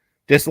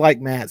 Just like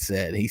Matt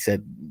said. He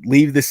said,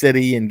 leave the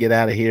city and get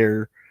out of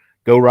here.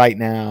 Go right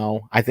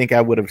now. I think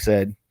I would have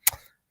said,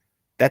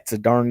 that's a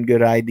darn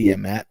good idea,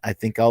 Matt. I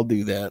think I'll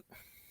do that.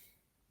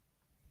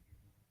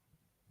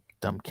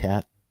 Dumb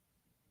cat.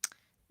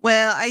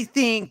 Well, I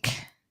think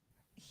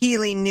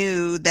Healy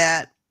knew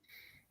that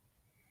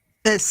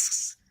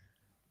this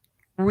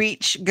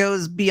reach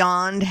goes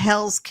beyond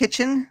Hell's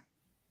Kitchen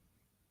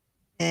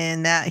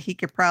and that he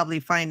could probably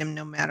find him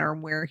no matter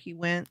where he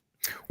went.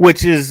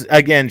 Which is,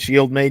 again,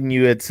 Shield Maiden,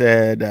 you had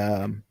said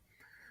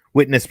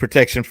witness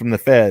protection from the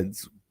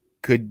feds.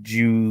 Could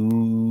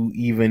you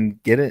even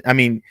get it? I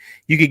mean,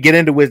 you could get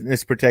into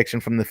witness protection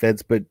from the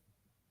feds, but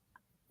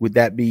would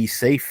that be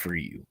safe for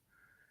you?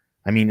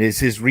 I mean, is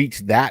his reach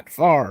that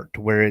far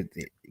to where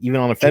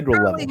even on a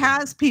federal level? He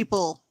has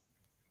people.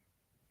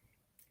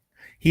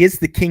 He is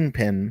the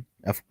kingpin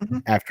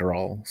after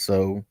all.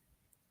 So,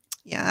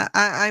 yeah,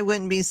 I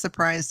wouldn't be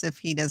surprised if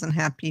he doesn't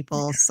have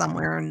people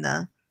somewhere in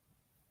the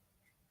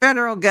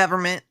federal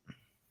government.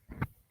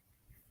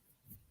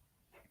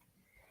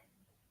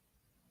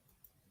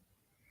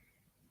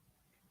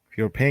 If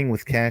you're paying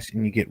with cash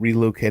and you get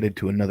relocated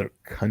to another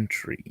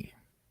country.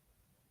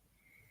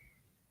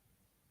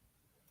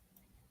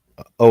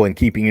 Oh, and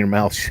keeping your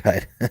mouth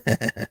shut.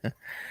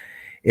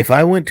 If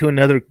I went to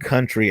another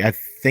country, I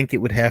think it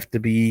would have to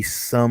be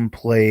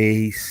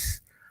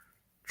someplace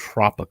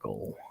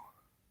tropical.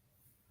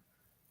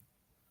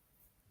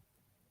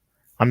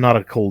 I'm not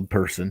a cold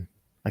person.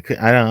 I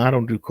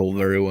don't do cold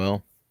very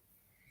well.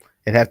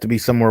 It'd have to be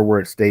somewhere where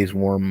it stays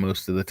warm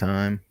most of the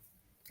time,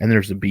 and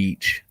there's a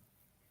beach.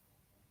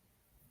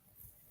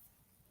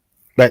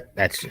 But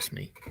that's just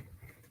me.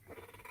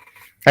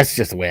 That's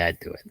just the way I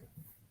do it.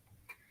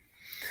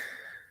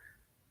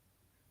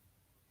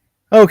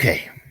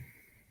 Okay.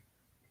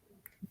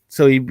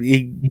 So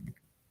he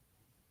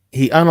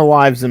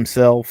unalives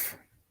himself,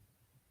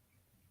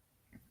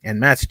 and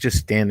Matt's just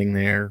standing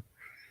there.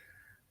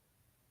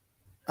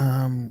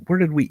 Where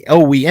did we?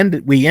 Oh, we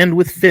end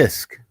with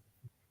Fisk.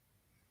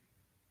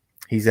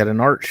 He's at an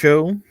art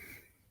show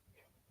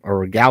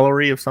or a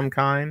gallery of some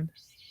kind.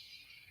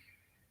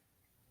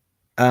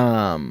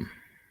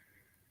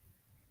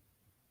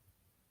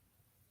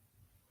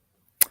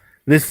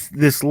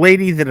 This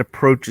lady that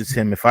approaches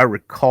him, if I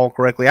recall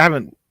correctly, I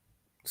haven't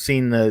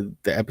seen the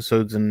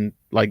episodes in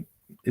like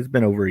it's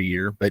been over a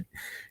year, but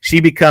she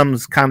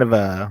becomes kind of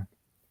the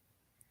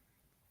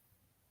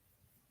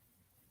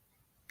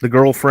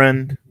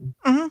girlfriend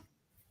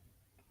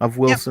of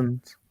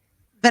Wilson's.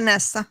 Yep.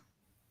 Vanessa.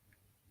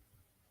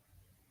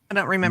 I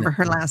don't remember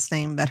her last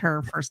name, but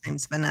her first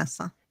name's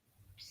Vanessa.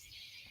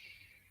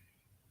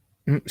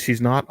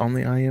 She's not on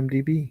the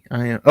IMDb.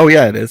 Oh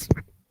yeah, it is.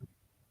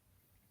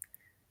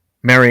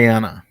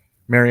 Mariana,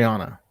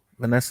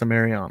 Vanessa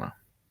Mariana.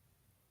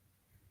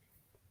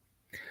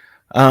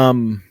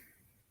 And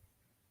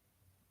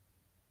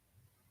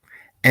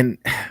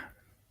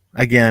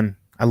again,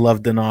 I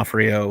love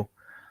D'Onofrio.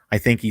 I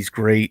think he's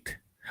great.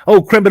 Oh,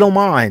 Not Criminal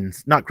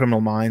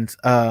Minds.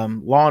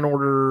 Law and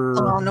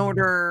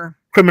Order.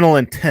 Criminal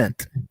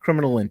Intent.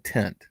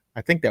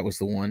 I think that was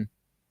the one.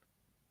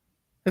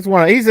 That's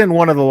one. He's in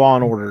one of the Law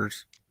and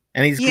Orders,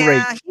 and he's great.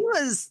 Yeah,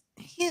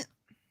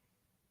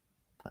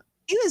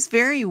 he was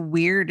very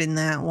weird in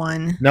that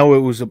one. No, it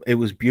was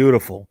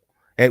beautiful.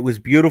 It was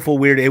beautiful,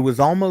 weird. It was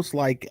almost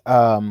like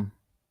who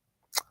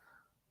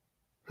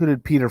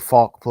did Peter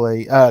Falk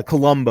play?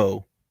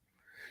 Columbo.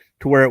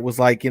 To where it was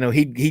like,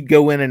 he'd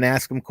go in and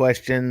ask him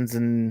questions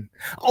and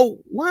just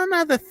one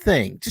other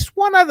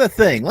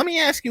thing. Let me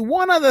ask you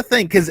one other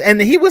thing.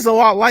 And he was a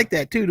lot like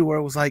that too, to where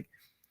it was like,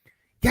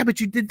 yeah, but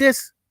you did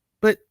this.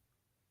 But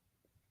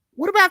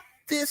what about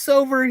this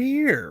over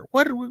here?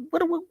 What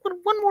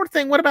one more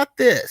thing? What about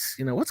this?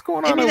 You know, what's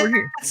going on Maybe over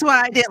here? that's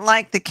why I didn't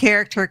like the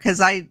character, because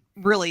I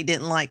really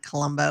didn't like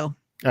Columbo.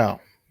 Oh.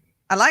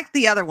 I liked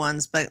the other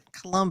ones, but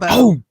Columbo.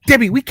 Oh,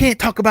 Debbie, we can't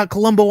talk about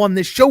Columbo on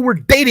this show. We're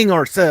dating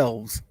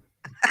ourselves.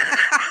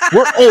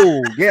 We're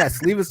old.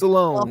 Yes, leave us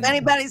alone. Well, if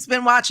anybody's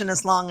been watching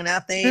us long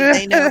enough,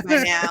 they know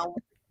by now.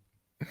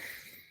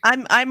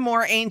 I'm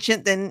more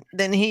ancient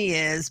than he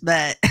is,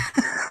 but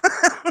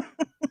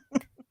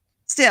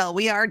still,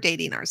 we are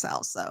dating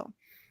ourselves. So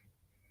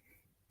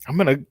I'm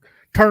gonna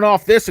turn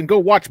off this and go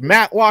watch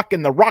Matlock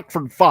and the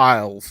Rockford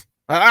Files.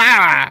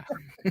 Ah!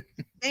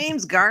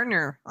 James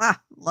Gardner,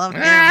 love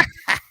him.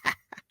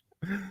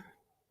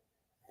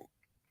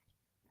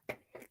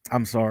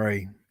 I'm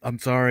sorry.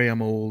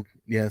 I'm old.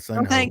 Yes, I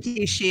know. Thank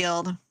you,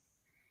 Shield.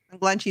 I'm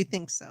glad you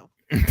think so.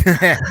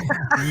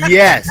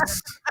 Yes.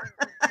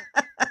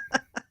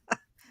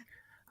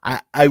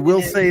 I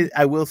will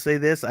say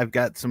this. I've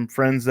got some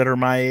friends that are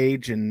my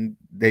age, and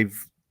their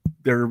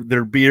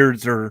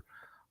beards are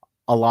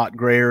a lot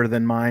grayer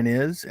than mine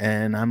is,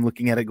 and I'm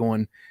looking at it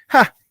going,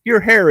 "Ha! Your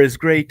hair is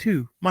gray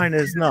too. Mine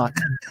is not.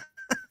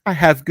 I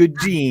have good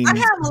genes." I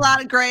have a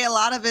lot of gray. A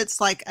lot of it's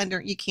like under.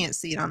 You can't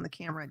see it on the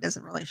camera. It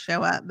doesn't really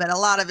show up, but a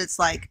lot of it's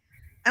like,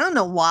 I don't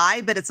know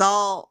why, but it's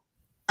all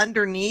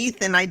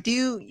underneath, and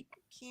you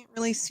can't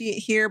really see it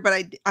here,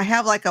 but I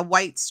have like a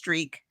white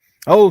streak.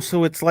 Oh,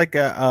 so it's like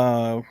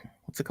a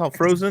what's it called?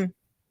 Frozen?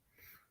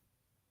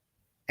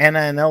 Anna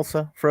and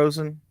Elsa,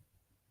 Frozen?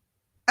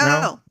 Oh,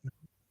 no?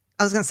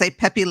 I was gonna say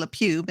Pepe Le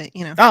Pew, but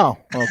you know. Oh,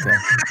 okay.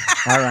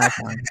 All right,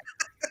 fine.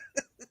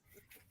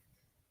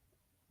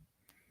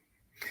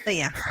 But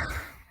yeah,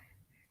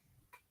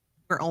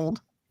 we're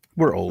old.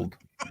 We're old.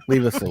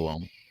 Leave us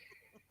alone.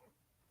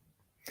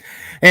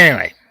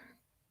 Anyway,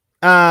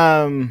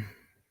 oh,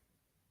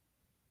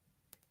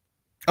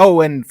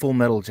 and Full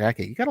Metal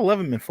Jacket. You gotta love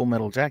him in Full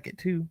Metal Jacket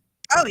too.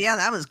 Oh yeah,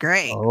 that was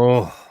great.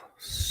 Oh,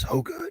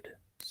 so good,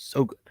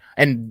 so good.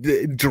 And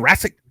the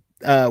Jurassic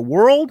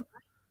World.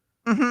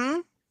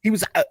 Mm-hmm. He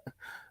was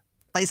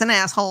plays an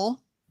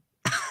asshole.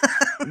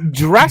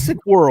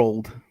 Jurassic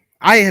World.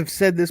 I have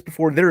said this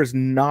before. There is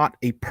not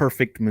a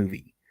perfect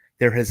movie.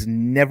 There has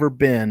never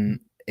been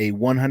a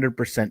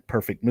 100%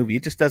 perfect movie.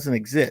 It just doesn't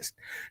exist.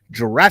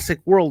 Jurassic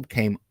World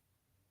came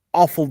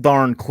awful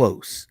darn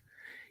close.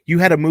 You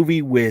had a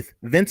movie with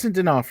Vincent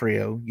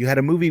D'Onofrio. You had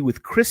a movie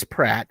with Chris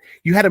Pratt.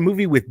 You had a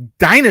movie with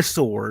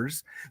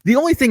dinosaurs. The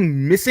only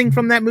thing missing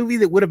from that movie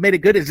that would have made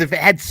it good is if it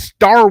had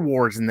Star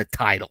Wars in the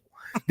title.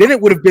 Then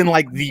it would have been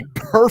like the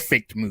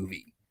perfect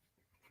movie.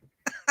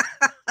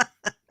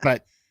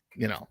 But,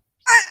 you know.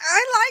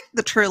 I like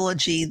the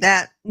trilogy,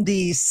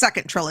 the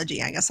second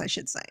trilogy, I guess I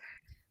should say.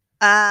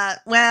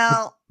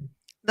 Well,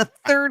 the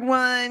third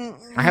one.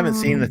 I haven't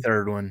seen the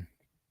third one.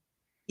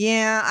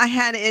 Yeah, I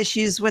had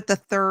issues with the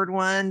third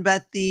one,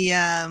 but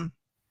the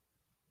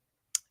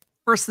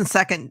first and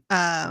second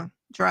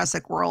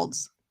Jurassic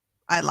Worlds,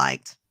 I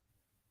liked.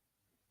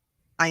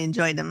 I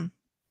enjoyed them.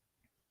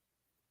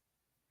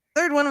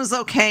 Third one was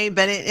okay,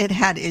 but it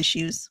had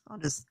issues.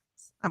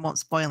 I won't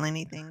spoil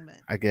anything. But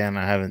again,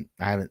 I haven't.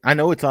 I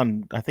know it's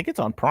on. I think it's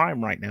on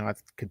Prime right now. I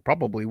could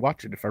probably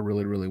watch it if I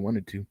really, really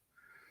wanted to.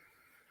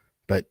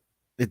 But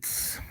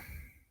it's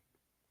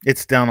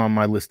down on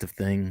my list of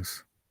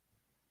things.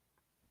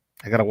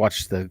 I gotta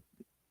watch the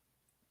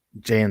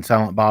Jay and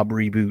Silent Bob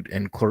reboot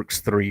and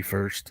Clerks 3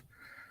 first.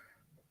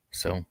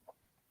 So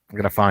I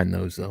gotta find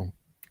those though.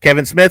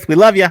 Kevin Smith, we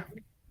love you.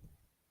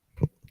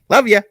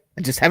 Love you.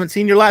 I just haven't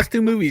seen your last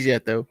two movies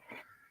yet though.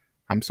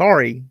 I'm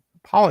sorry.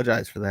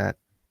 Apologize for that.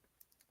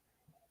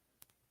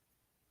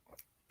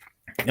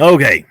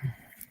 Okay.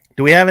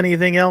 Do we have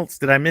anything else?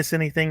 Did I miss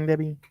anything,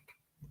 Debbie?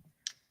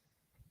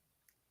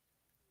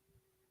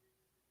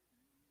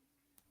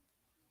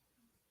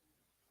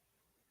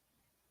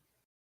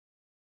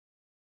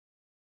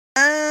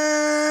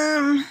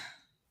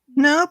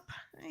 Nope.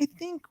 I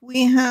think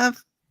we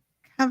have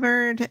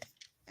covered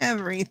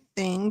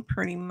everything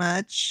pretty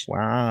much.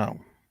 Wow.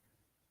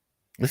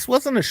 This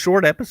wasn't a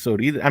short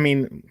episode either. I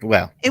mean,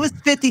 well. It was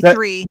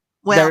 53.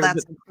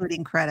 That's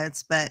including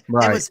credits, but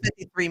right. It was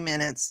 53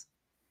 minutes.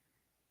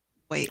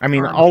 Wait. I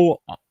mean, all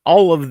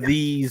of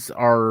these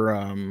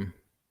are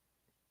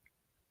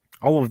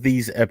all of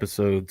these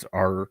episodes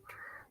are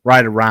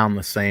right around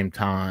the same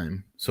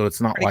time. So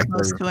it's not like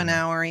close to an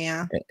hour,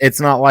 yeah.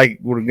 It's not like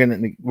we're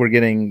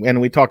getting,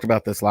 and we talked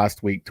about this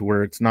last week, to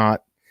where it's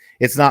not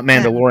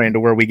Mandalorian to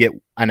where we get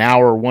an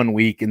hour one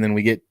week and then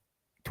we get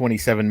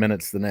 27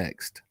 minutes the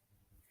next.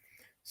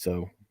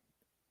 So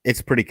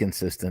it's pretty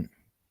consistent.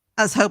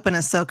 I was hoping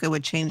Ahsoka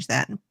would change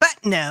that, but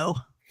no.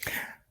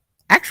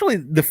 Actually,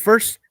 the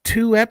first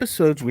two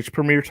episodes, which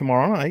premiere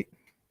tomorrow night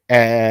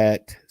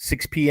at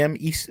 6 p.m.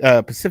 East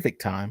Pacific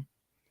time,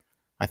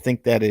 I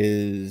think that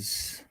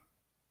is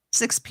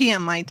 6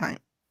 p.m. my time,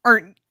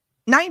 or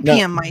 9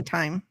 p.m. my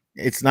time.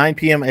 It's 9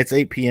 p.m. It's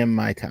 8 p.m.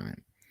 my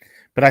time.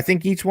 But I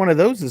think each one of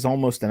those is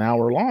almost an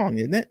hour long,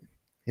 isn't it?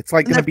 It's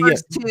like And going to the be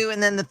first two,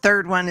 and then the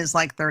third one is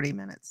like 30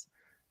 minutes.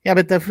 yeah,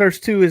 but the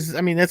first two is,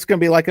 I mean, that's going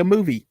to be like a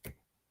movie.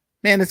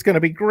 Man, it's going to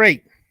be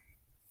great.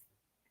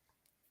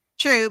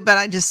 True, but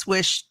I just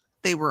wish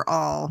they were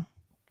all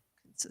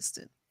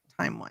consistent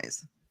time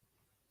wise.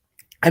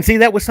 And see,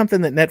 that was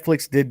something that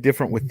Netflix did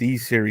different with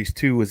these series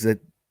too, was that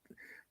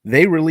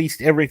they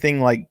released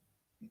everything like,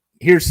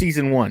 here's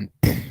season 1,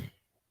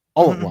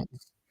 all at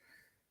once.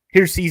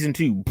 Here's season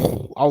 2,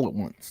 all at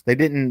once. They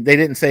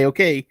didn't say,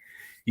 okay,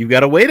 you've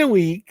got to wait a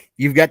week.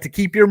 You've got to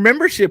keep your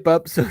membership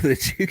up so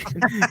that you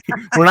can.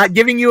 We're not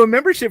giving you a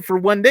membership for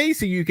one day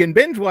so you can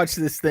binge watch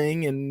this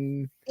thing.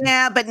 And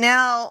yeah, but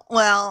now,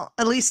 well,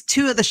 at least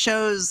 2 of the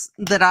shows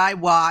that I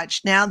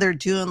watch now, they're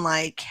doing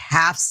like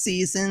half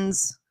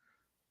seasons.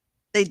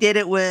 They did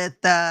it with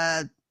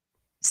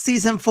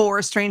season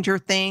 4, Stranger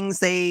Things.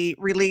 They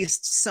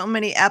released so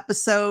many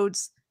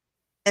episodes,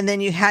 and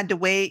then you had to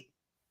wait.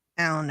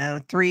 I don't know,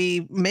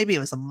 3, maybe it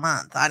was a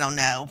month, I don't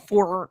know,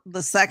 for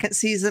the second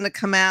season to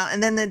come out.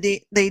 And then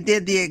they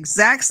did the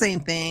exact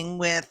same thing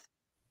with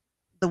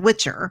The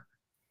Witcher.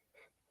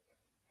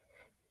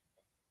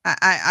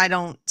 I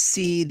don't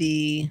see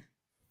the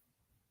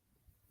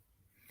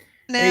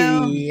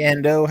no. Hey,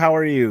 Endo, how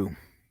are you?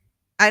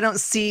 I don't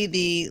see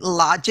the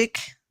logic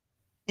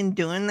in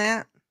doing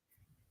that.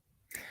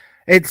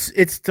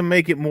 It's to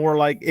make it more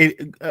like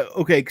it.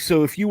 Okay,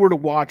 so if you were to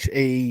watch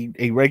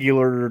a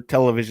regular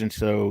television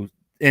show,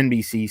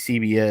 NBC,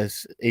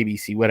 CBS,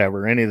 ABC,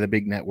 whatever, any of the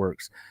big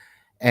networks,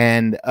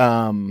 and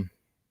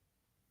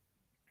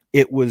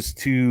it was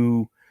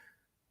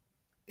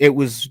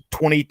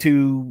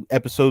 22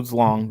 episodes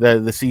long.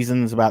 The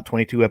season's about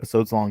 22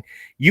 episodes long.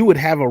 You would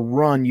have a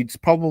run. You'd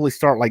probably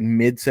start like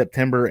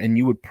mid-September, and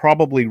you would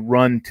probably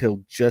run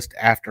till just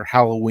after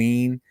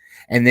Halloween,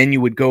 and then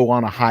you would go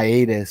on a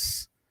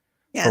hiatus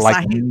for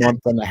like a month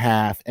and a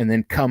half, and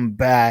then come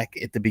back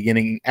at the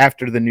beginning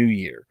after the new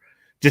year.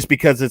 Just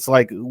because it's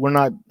like, we're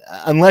not,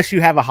 unless you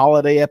have a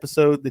holiday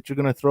episode that you're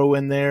going to throw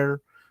in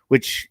there,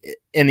 which,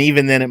 and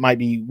even then it might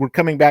be, we're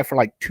coming back for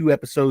like 2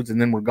 episodes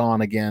and then we're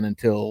gone again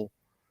until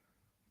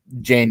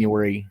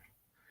January,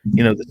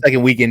 the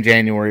second week in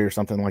January or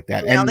something like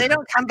that. No, and they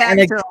don't come back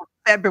until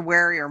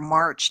February or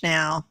March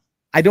now.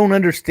 I don't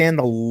understand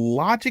the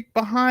logic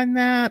behind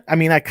that. I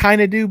mean, I kind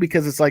of do,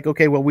 because it's like,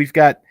 okay, well, we've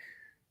got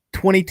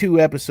 22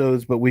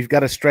 episodes, but we've got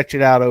to stretch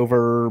it out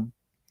over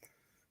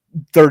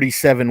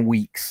 37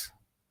 weeks.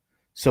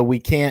 So we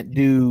can't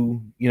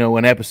do,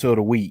 an episode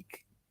a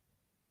week.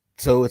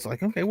 So it's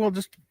like, okay, well,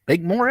 just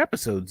make more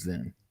episodes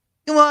then.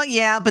 Well,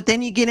 yeah, but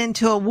then you get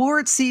into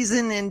award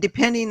season, and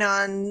depending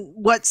on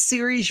what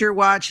series you're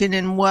watching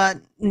and what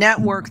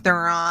network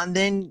they're on,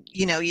 then,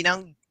 you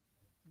don't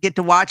get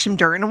to watch them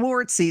during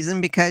award season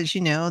because,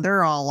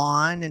 they're all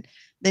on. And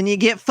then you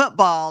get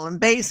football and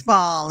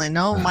baseball, and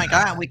oh my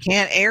God, we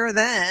can't air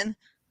then.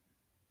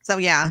 So,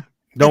 yeah.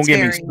 Don't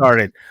get me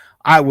started.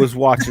 I was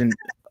watching,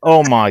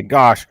 oh my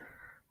gosh.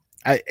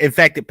 In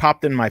fact, it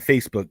popped in my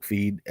Facebook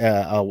feed.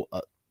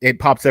 It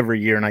pops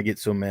every year, and I get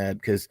so mad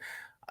because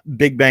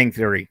Big Bang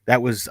Theory.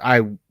 That was,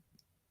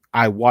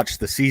 I watched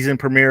the season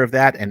premiere of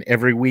that, and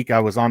every week I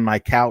was on my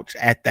couch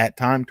at that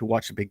time to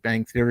watch the Big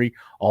Bang Theory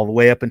all the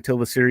way up until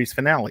the series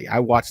finale. I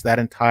watched that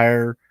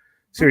entire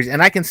series,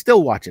 and I can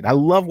still watch it. I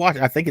love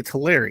watching. I think it's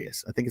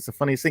hilarious. I think it's the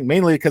funniest thing,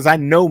 mainly because I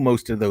know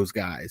most of those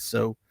guys.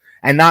 So,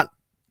 and not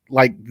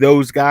like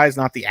those guys,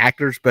 not the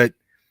actors, but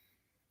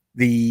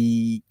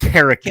the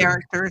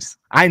characters.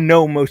 I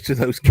know most of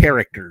those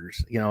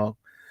characters,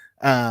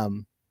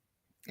 and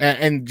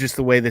just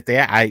the way that they,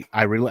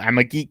 I'm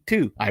a geek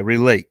too. I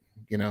relate,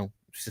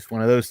 it's just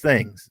one of those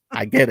things.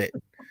 I get it.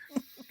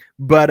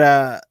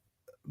 But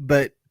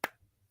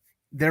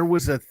there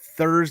was a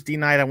Thursday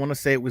night, I want to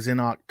say it was in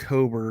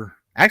October.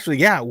 Actually,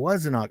 yeah, it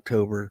was in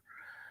October,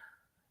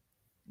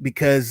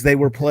 because they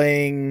were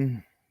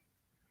playing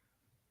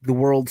the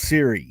World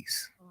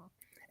Series,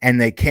 and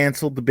they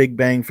canceled the Big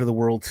Bang for the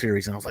World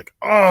Series. And I was like,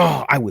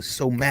 oh, I was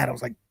so mad. I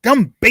was like,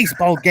 dumb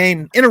baseball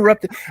game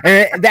interrupted.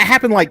 And that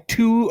happened like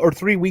 2 or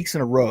 3 weeks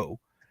in a row.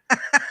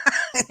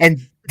 And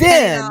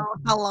then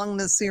how long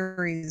the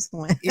series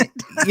went.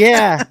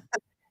 Yeah.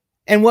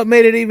 And what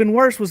made it even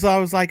worse was I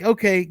was like,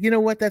 okay, you know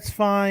what? That's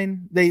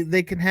fine.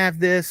 They can have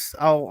this.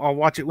 I'll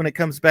watch it when it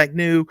comes back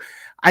new.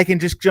 I can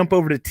just jump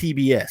over to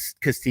TBS,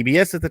 because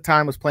TBS at the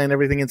time was playing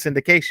everything in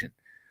syndication.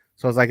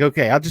 So I was like,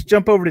 okay, I'll just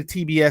jump over to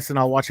TBS and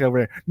I'll watch it over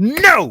there.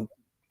 No!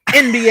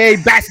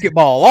 NBA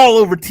basketball all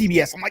over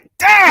TBS. I'm like,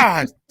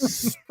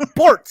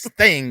 sports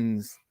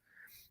things.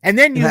 And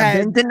then you had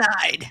been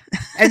denied.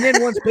 And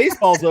then once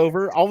baseball's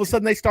over, all of a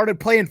sudden they started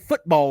playing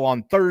football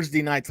on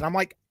Thursday nights. And I'm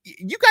like,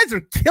 you guys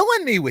are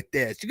killing me with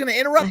this. You're going to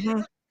interrupt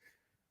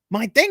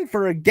my thing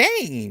for a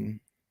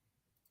game.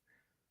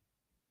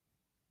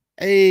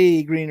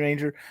 Hey, Green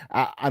Ranger.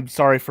 I'm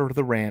sorry for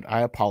the rant.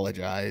 I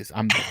apologize.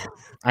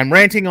 I'm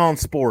ranting on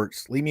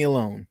sports. Leave me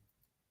alone.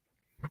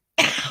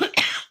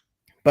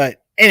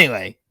 But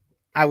anyway,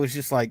 I was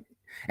just like,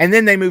 and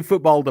then they moved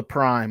football to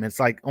Prime. It's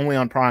like only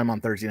on Prime on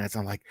Thursday nights.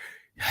 I'm like,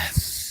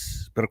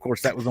 yes. But of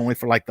course, that was only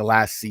for like the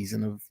last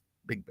season of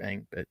Big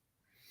Bang, but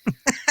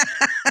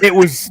it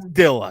was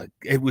still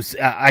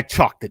I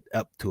chalked it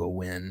up to a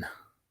win.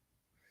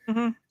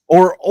 Mm-hmm.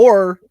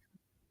 Or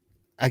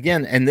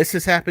again, and this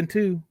has happened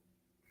too.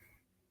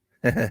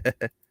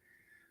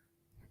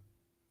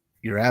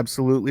 You're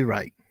absolutely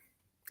right.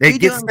 It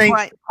gets things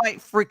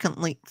quite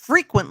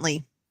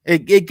frequently.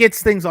 It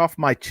gets things off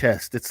my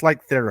chest. It's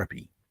like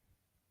therapy.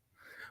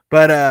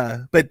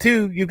 But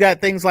two, you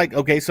got things like,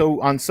 okay,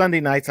 so on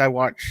Sunday nights I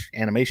watch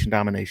Animation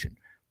Domination,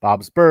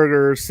 Bob's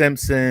Burgers,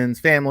 Simpsons,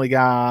 Family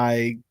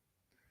Guy.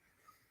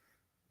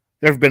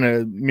 There've been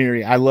a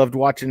myriad. I loved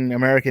watching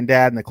American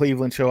Dad and the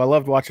Cleveland Show. I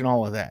loved watching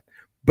all of that.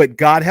 But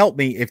God help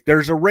me, if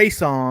there's a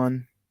race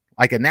on,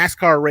 like a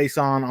NASCAR race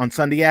on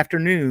Sunday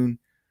afternoon,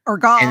 or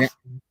golf,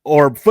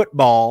 or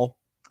football,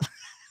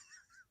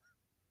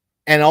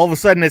 and all of a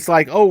sudden it's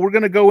like, oh, we're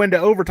going to go into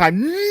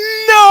overtime.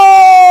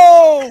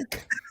 No!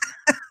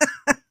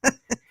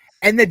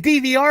 And the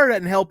DVR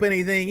doesn't help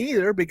anything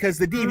either, because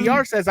the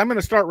DVR says I'm going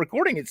to start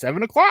recording at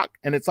 7:00.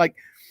 And it's like,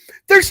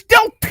 there's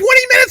still 20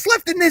 minutes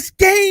left in this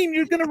game.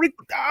 You're going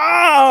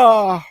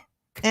to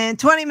And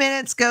 20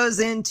 minutes goes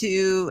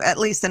into at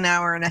least an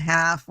hour and a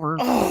half.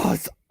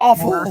 It's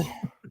awful.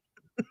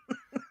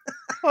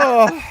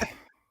 Oh.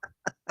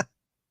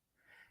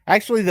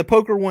 Actually, the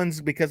poker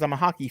one's because I'm a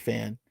hockey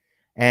fan,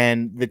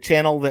 and the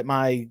channel that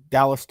my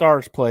Dallas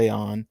Stars play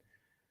on,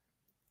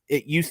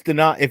 it used to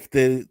not, if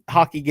the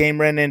hockey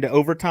game ran into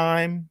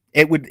overtime,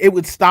 it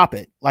would stop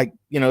it. Like,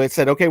 it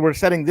said, okay, we're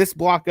setting this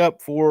block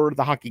up for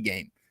the hockey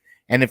game.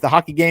 And if the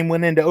hockey game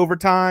went into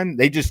overtime,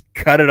 they just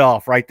cut it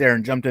off right there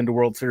and jumped into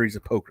World Series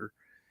of Poker.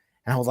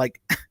 And I was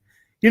like,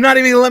 you're not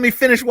even going to let me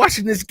finish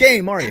watching this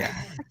game, are you?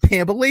 I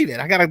can't believe it.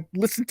 I got to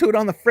listen to it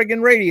on the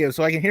friggin' radio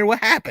so I can hear what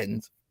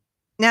happens.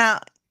 Now,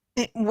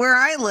 where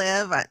I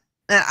live,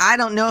 I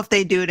don't know if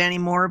they do it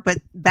anymore, but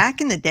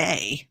back in the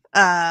day,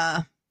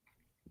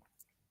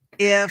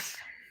 if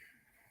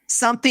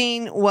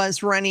something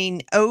was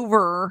running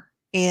over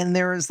and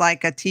there was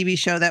like a TV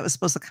show that was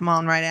supposed to come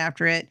on right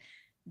after it,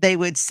 they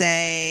would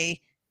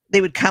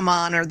come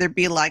on, or there'd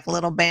be like a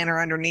little banner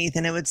underneath,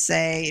 and it would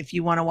say, if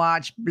you want to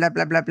watch blah,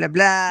 blah, blah, blah,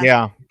 blah,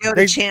 go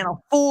to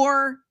channel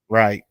 4.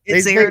 Right.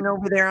 It's airing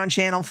over there on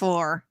channel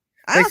 4.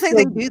 I don't think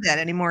they do that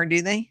anymore,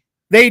 do they?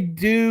 They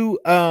do.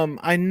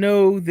 I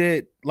know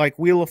that like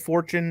Wheel of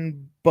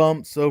Fortune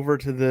bumps over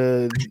to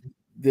the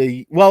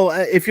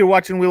if you're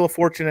watching Wheel of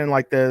Fortune and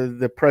like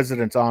the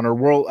President's on,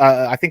 or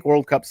I think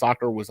World Cup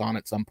Soccer was on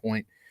at some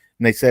point,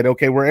 and they said,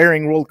 okay, we're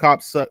airing World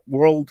Cup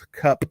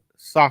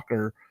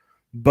Soccer,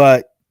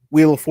 but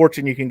Wheel of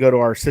Fortune, you can go to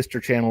our sister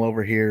channel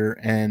over here.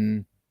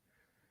 And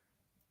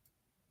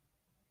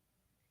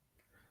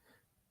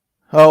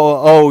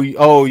oh,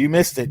 you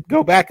missed it.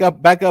 Go back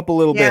up a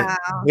little bit.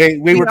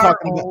 We were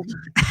talking about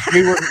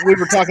we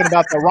were talking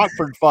about the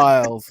Rockford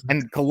Files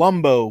and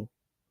Columbo.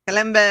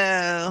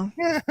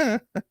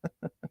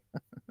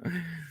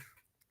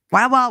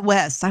 Wild Wild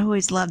West. I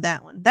always loved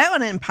that one. That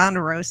one in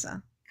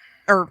Ponderosa,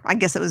 or I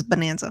guess it was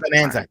Bonanza.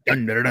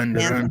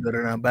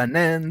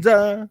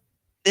 Bonanza.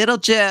 Little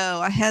Joe.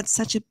 I had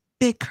such a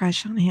big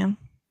crush on him.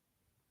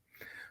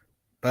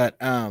 But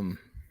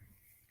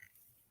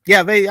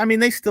yeah,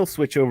 they still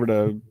switch over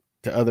to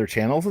other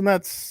channels, and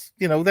that's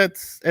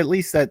at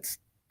least that's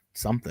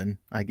something,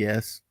 I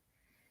guess.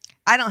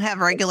 I don't have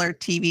regular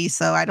TV,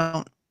 so I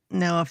don't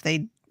know if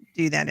they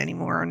do that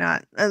anymore or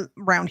not.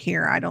 Around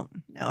here, I don't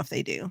know if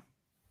they do.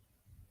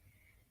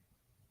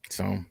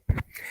 So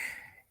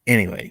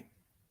anyway,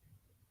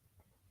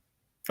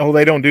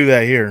 they don't do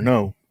that here,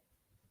 no.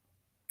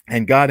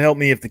 And God help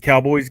me if the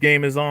Cowboys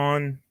game is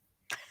on.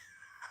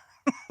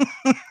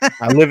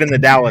 I live in the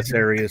Dallas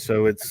area,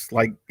 so it's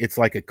like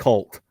a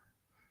cult.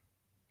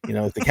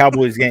 If the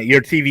Cowboys game, your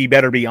TV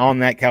better be on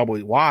that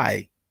Cowboys.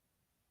 Why?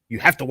 You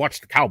have to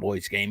watch the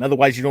Cowboys game,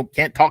 otherwise you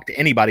can't talk to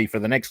anybody for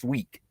the next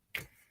week.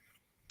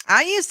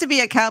 I used to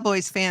be a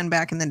Cowboys fan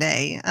back in the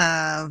day.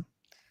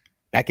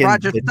 Back in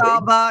Roger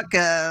Staubach.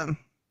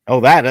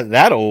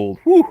 That old.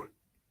 Whew.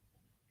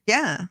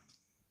 Yeah.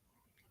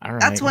 All right.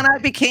 That's when I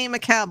became a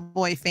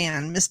Cowboy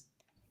fan.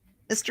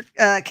 Mr.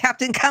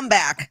 Captain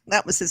Comeback.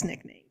 That was his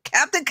nickname.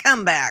 Captain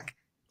Comeback.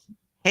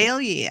 Hell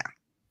yeah.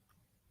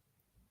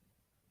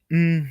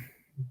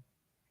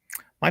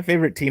 My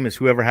favorite team is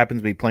whoever happens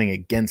to be playing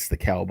against the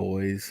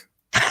Cowboys.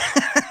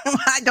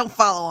 I don't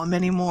follow them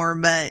anymore,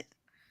 but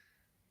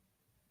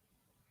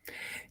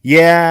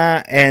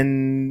yeah,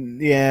 and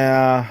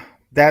yeah,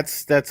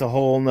 that's a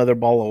whole nother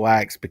ball of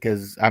wax,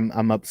 because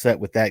I'm upset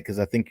with that, because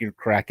I think your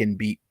Kraken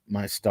beat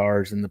my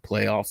Stars in the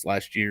playoffs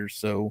last year,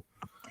 so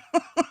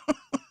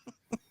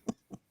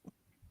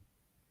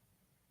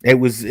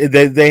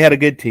they had a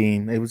good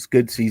team. It was a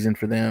good season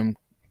for them,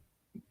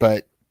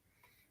 but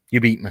you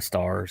beat my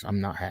Stars.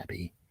 I'm not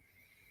happy.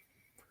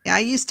 Yeah, I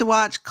used to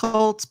watch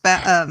Colts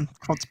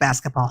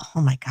basketball.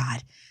 Oh my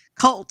God,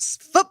 Colts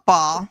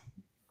football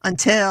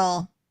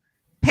until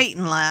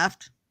Peyton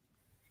left.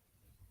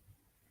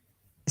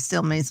 I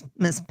still miss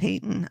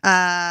Peyton.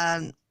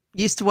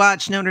 Used to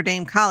watch Notre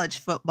Dame college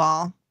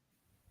football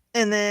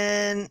And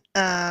then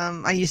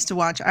I used to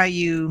watch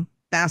IU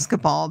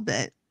basketball,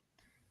 but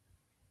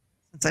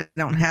since I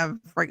don't have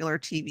regular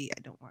TV,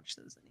 I don't watch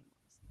those anymore.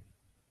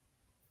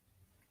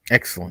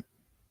 Excellent.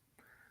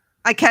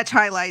 I catch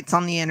highlights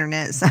on the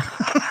internet. So.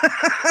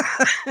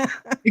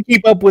 You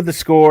keep up with the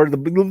score,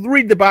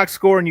 read the box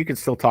score, and you can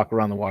still talk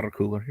around the water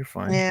cooler. You're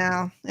fine.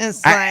 Yeah,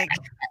 it's like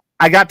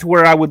I got to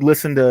where I would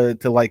listen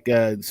to like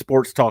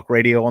sports talk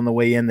radio on the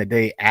way in the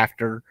day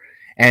after,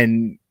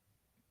 and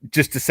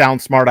just to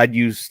sound smart, I'd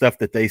use stuff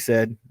that they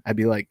said. I'd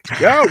be like,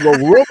 "Yeah, well,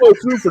 Romo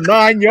threw for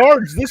 9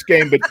 yards this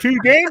game, but 2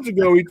 games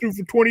ago he threw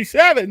for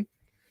 27."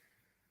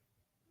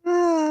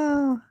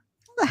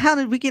 how the hell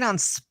did we get on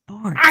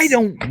sports? I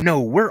don't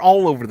know. We're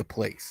all over the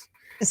place.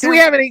 Do we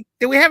have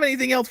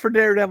anything else for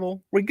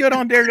Daredevil? We good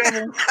on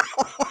Daredevil?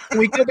 Can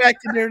we go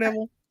back to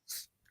Daredevil?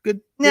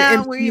 Good.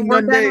 No,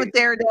 we're done with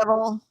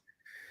Daredevil.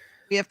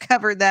 We have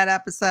covered that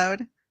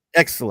episode.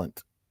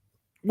 Excellent.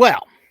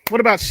 Well, what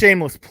about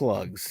shameless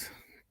plugs?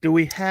 Do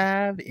we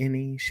have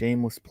any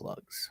shameless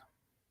plugs?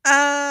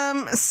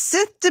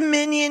 Sith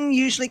Dominion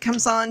usually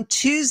comes on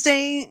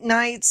Tuesday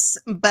nights,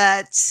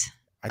 but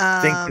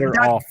I think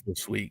they're off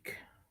this week.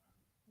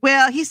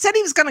 Well, he said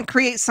he was going to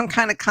create some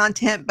kind of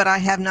content, but I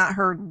have not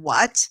heard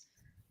what.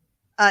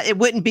 It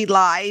wouldn't be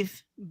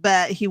live,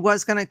 but he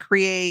was going to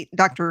create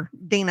Dr.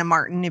 Dana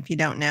Martin, if you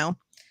don't know.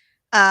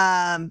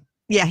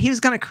 Yeah, he was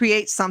going to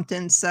create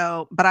something.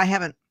 So, but I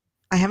haven't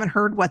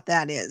heard what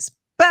that is.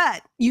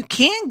 But you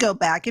can go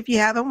back if you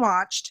haven't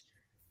watched.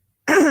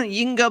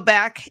 You can go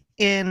back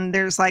and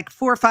there's like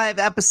 4 or 5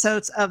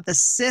 episodes of the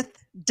Sith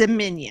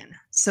Dominion.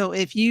 So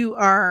if you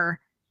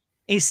are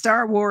a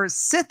Star Wars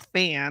Sith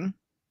fan,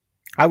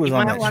 I was you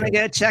on might that want to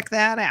show. go check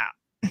that out.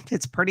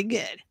 It's pretty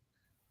good.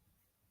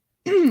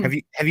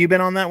 Have you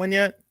been on that one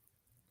yet?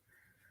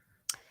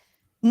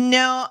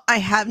 No, I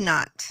have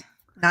not.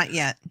 Not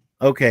yet.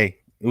 Okay.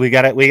 We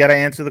gotta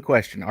answer the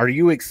question. Are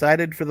you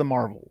excited for the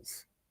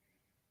Marvels?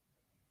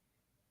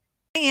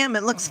 I am.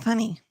 It looks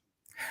funny.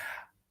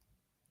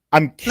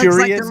 I'm curious.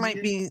 Looks like there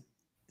might be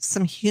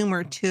some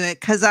humor to it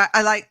because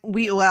I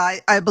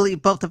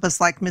believe both of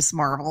us like Miss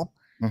Marvel.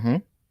 Mm-hmm.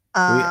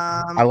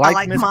 I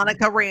like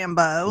Monica I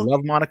Rambeau.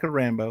 love Monica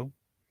Rambeau.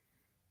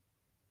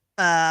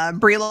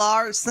 Brie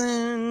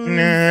Larson.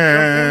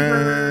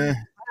 Nah.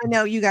 I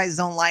know you guys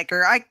don't like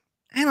her. I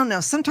don't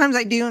know. Sometimes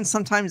I do and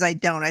sometimes I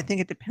don't. I think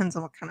it depends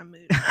on what kind of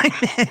mood I'm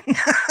in.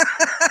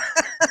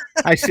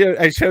 I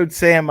showed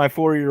Sam, my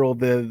 4-year-old,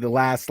 the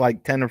last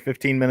like 10 or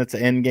 15 minutes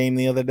of Endgame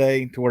the other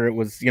day, to where it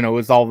was, it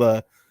was all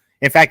the.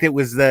 In fact, it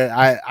was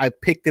I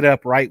picked it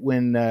up right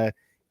when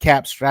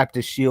Cap strapped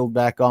his shield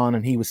back on,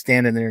 and he was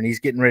standing there, and he's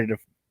getting ready to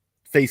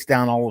face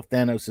down all of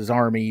Thanos'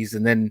 armies,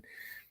 and then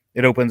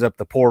it opens up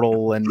the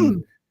portal,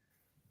 and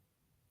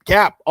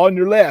Cap on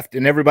your left,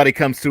 and everybody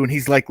comes through, and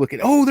he's like looking,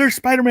 oh, there's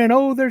Spider-Man,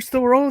 oh, there's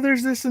Thor, oh,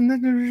 there's this, and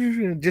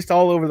then just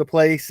all over the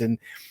place, and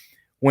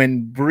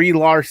when Brie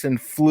Larson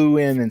flew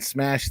in and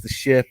smashed the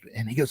ship,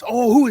 and he goes,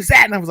 oh, who is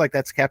that? And I was like,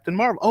 that's Captain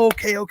Marvel. Oh,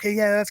 okay,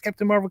 yeah, that's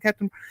Captain Marvel,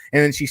 And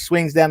then she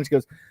swings down and she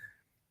goes,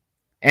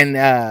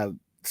 and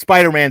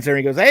Spider-Man's there,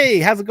 and he goes, hey,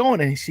 how's it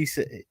going? And she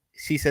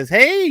says,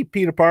 hey,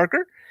 Peter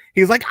Parker.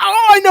 He's like,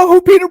 oh, I know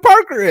who Peter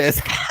Parker is.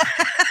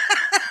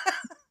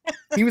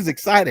 He was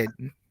excited.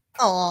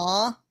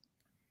 Aw.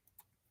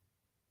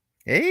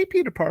 Hey,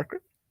 Peter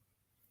Parker.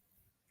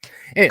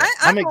 Anyway,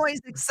 I'm always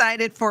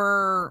excited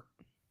for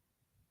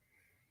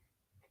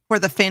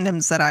the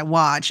fandoms that I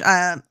watch.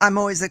 I'm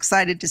always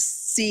excited to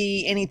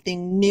see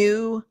anything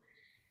new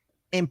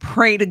and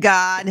pray to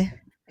God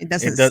it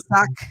doesn't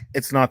suck.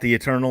 It's not the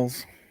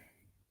Eternals.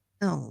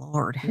 Oh,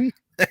 Lord.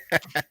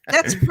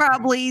 That's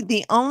probably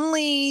the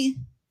only,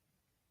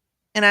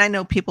 and I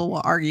know people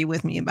will argue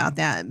with me about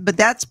that, but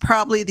that's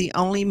probably the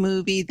only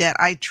movie that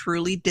I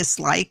truly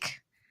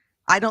dislike.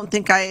 I don't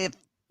think I've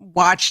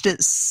watched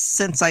it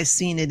since I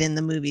seen it in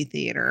the movie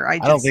theater. I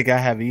don't think I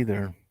have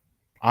either,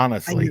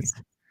 honestly.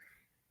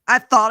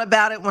 I've thought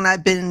about it when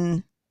I've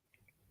been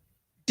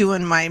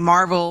doing my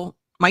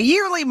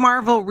yearly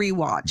Marvel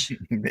rewatch.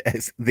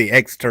 The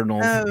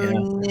externals. Oh,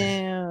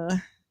 no.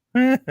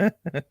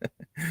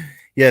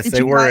 Yes,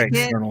 they were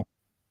external.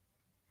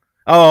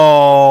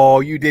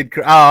 Oh, you did.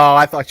 Oh,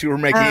 I thought you were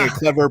making a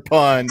clever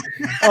pun.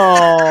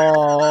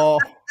 Oh.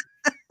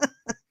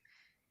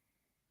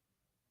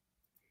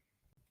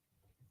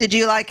 Did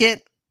you like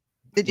it?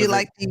 Did you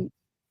like the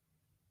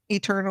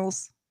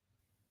Eternals,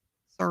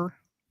 sir,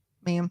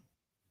 ma'am?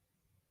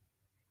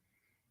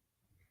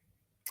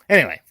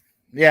 Anyway,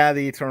 yeah,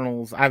 the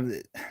Eternals.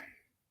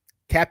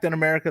 Captain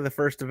America, the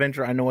first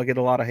Avenger. I know I get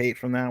a lot of hate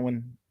from that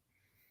one.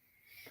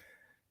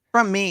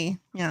 From me,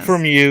 yes.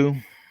 From you.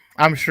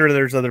 I'm sure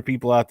there's other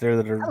people out there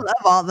that are. I love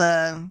all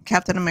the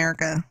Captain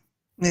America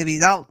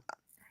movies.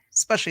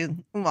 Especially,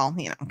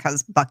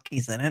 because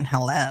Bucky's in it.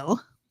 Hello.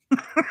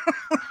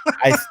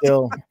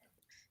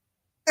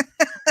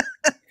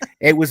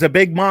 It was a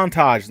big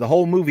montage. The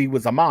whole movie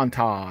was a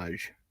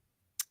montage.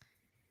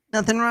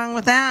 Nothing wrong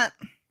with that.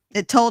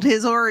 It told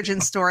his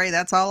origin story.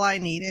 That's all I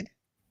needed.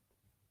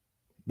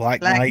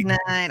 Black Knight.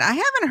 I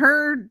haven't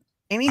heard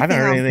I haven't Anything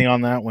heard on? anything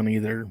on that one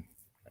either.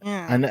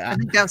 Yeah, And I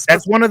think that was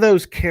that's supposed one of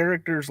those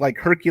characters like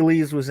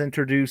Hercules was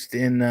introduced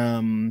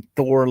in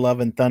Thor: Love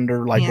and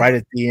Thunder, like Yeah. right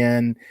at the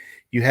end.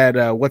 You had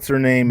what's her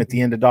name at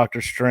the end of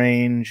Doctor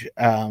Strange.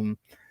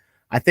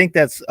 I think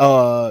that's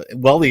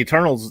well, the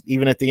Eternals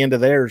even at the end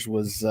of theirs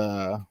was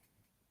who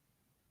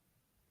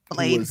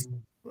Blade. was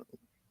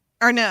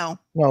Or no?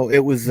 no, it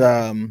was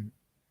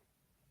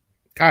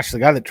gosh, the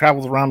guy that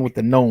travels around with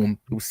the gnome.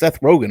 It was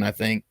Seth Rogen, I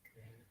think.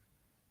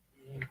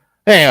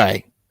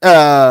 Anyway,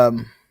 Seth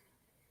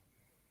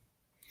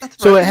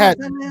so it Rogen was had.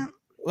 in that?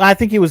 I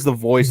think he was the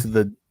voice of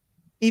the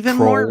Even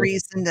more troll.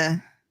 reason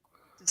to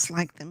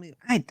dislike the movie.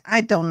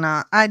 I don't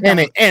know. I And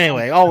don't.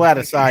 anyway, all that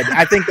aside,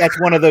 I think that's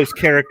one of those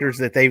characters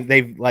that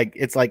they've like.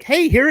 It's like,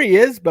 hey, here he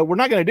is, but we're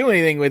not going to do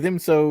anything with him,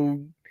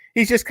 so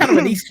he's just kind of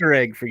an Easter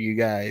egg for you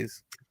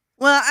guys.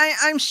 Well,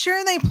 I'm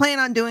sure they plan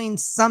on doing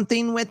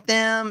something with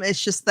them.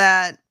 It's just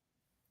that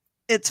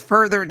it's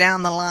further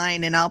down the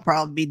line, and I'll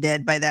probably be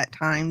dead by that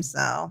time.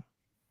 So,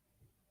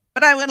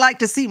 but I would like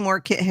to see more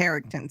Kit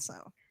Harington. So,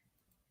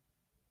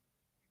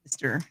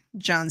 Mr.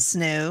 Jon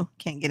Snow,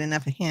 can't get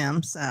enough of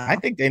him. So, I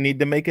think they need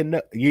to make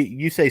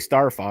you say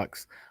Star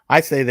Fox.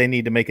 I say they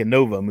need to make a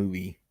Nova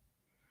movie.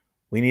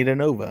 We need a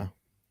Nova.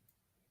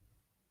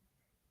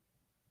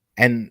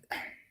 And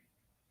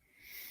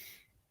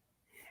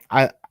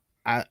I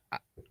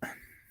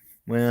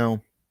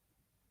well,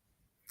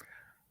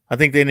 I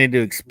think they need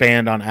to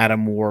expand on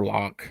Adam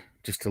Warlock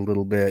just a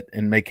little bit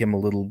and make him a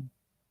little,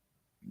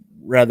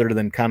 rather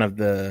than kind of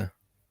the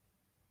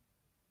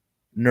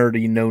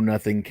nerdy know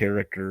nothing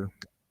character.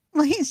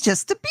 well, he's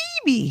just a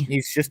baby.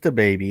 He's just a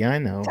baby. I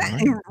know.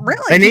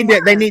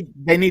 Really,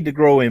 They need to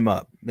grow him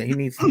up. He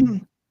needs.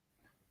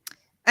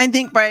 I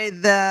think by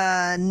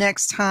the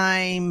next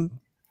time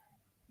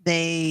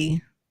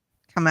they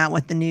come out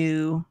with the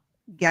new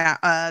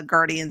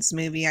Guardians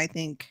movie, I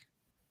think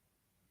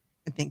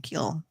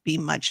he'll be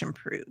much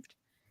improved.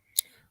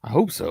 I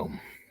hope so.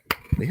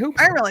 We hope.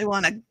 I really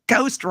want a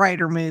Ghost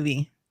Rider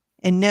movie,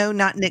 and no,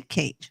 not Nick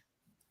Cage.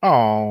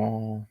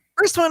 Oh.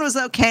 First one was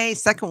okay.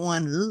 Second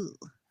one,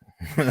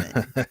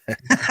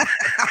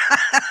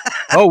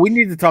 oh, we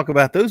need to talk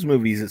about those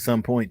movies at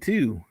some point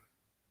too.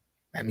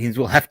 That means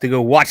we'll have to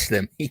go watch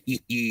them. Oh,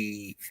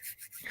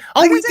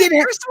 like we said,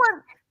 did. First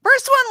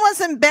one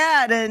wasn't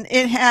bad, and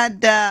it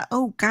had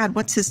oh God,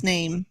 what's his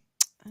name?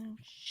 Oh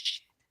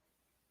shit!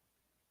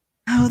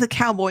 Oh, the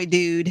cowboy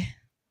dude.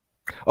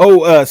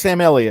 Oh, Sam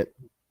Elliott.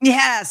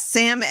 Yeah,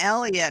 Sam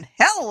Elliott.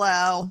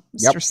 Hello,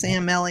 Mr. Yep.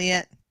 Sam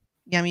Elliott.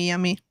 Yummy,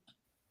 yummy.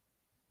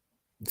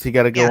 So you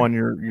got to go on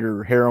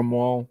your harem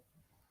wall.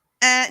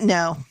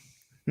 No.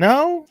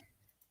 No.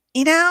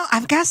 You know,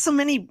 I've got so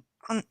many.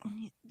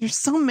 There's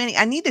so many.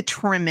 I need to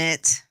trim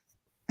it.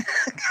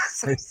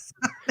 There's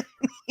so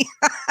many.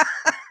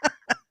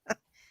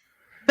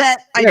 But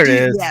I There it do.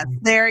 is. Yes,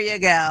 there you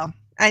go.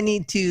 I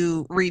need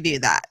to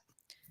redo that.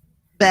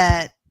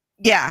 But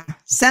yeah,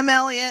 Sam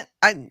Elliott.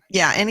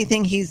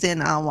 Anything he's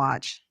in, I'll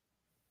watch.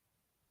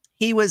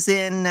 He was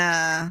in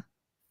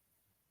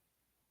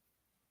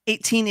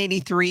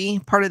 1883,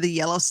 part of the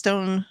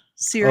Yellowstone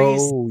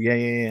series. Oh,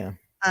 yeah.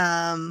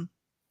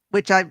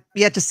 Which I've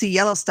yet to see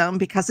Yellowstone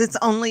because it's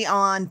only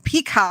on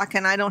Peacock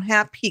and I don't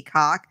have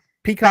Peacock.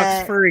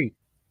 Peacock's free.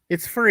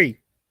 It's free.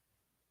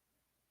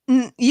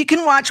 You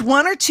can watch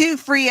 1 or 2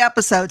 free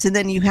episodes and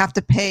then you have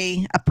to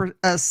pay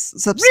a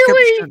subscription.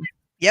 Really?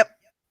 Yep.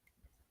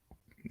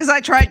 Because I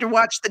tried to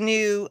watch the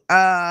new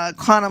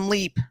Quantum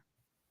Leap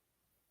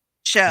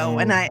show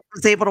and I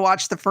was able to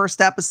watch the first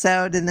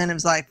episode and then it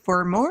was like,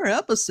 for more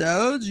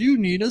episodes, you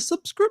need a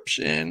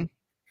subscription.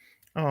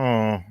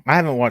 Oh, I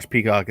haven't watched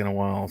Peacock in a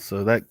while,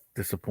 so that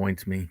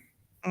disappoints me.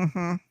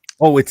 Mm-hmm.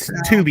 Oh, it's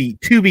Tubi.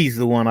 Tubi's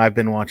the one I've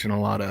been watching a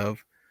lot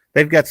of.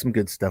 They've got some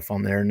good stuff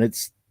on there, and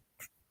it's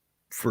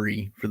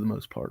free for the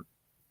most part.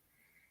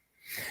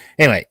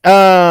 Anyway,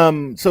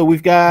 so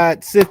we've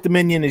got Sith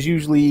Dominion is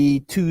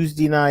usually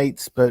Tuesday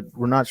nights, but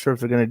we're not sure if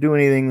they're going to do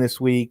anything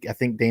this week. I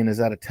think Dana's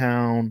out of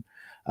town.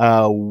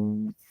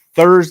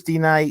 Thursday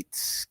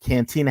nights,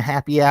 Cantina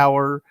Happy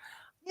Hour.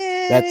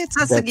 It's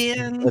us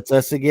again. It's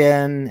us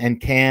again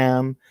and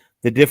Cam.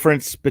 The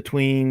difference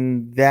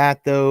between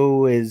that,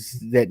 though,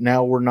 is that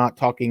now we're not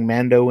talking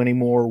Mando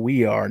anymore.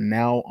 We are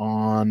now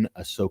on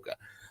Ahsoka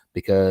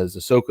because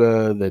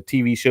Ahsoka, the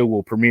TV show,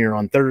 will premiere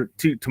on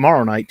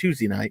tomorrow night,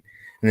 Tuesday night,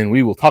 and then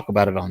we will talk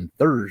about it on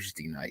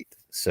Thursday night.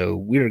 So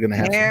we're going to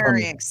have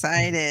very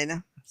excited.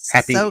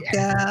 Happy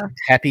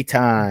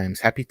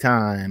times.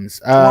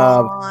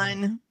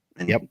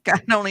 Yep.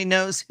 God only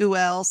knows who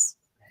else.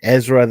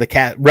 Ezra the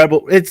Cat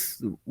Rebel.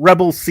 It's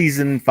Rebel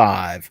season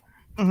 5.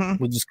 Mm-hmm.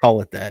 We'll just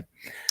call it that.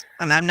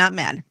 And I'm not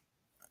mad.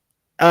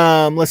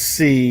 Let's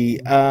see.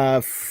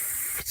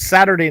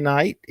 Saturday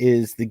night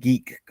is the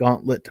Geek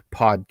Gauntlet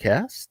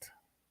podcast.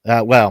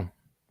 Well,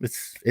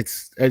 it's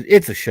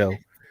a show.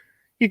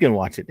 You can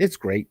watch it. It's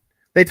great.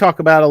 They talk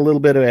about a little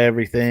bit of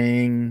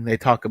everything. They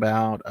talk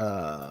about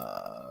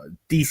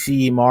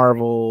DC,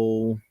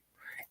 Marvel,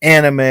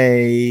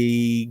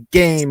 anime,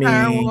 gaming,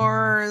 Star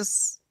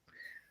Wars.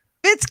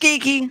 It's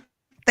geeky.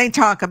 They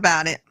talk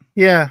about it.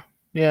 Yeah,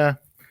 yeah.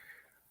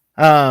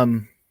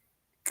 And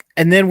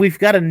then we've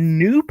got a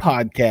new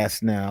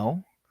podcast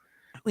now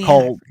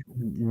called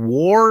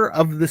War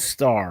of the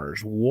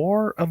Stars.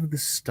 War of the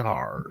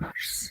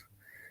Stars.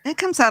 It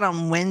comes out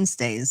on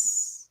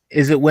Wednesdays.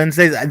 Is it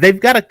Wednesdays? They've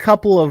got a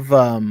couple of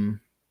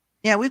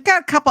Yeah, we've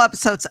got a couple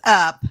episodes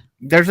up.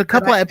 There's a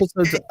couple of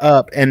episodes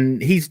up,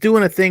 and he's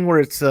doing a thing where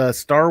it's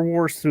Star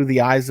Wars through the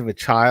eyes of a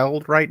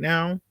child right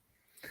now,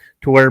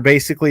 to where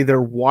basically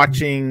they're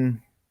watching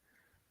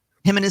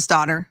him and his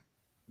daughter.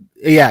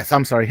 Yes,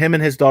 I'm sorry. Him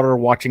and his daughter are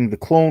watching the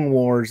Clone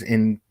Wars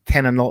in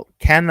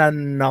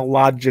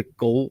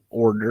canonological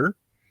order,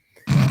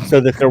 so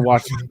that they're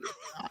watching.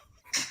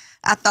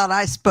 I thought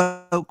I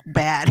spoke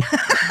bad.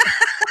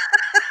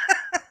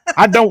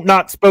 I don't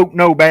not spoke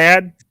no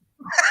bad.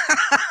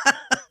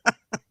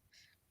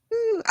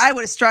 I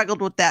would have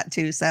struggled with that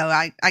too, so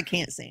I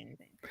can't say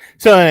anything.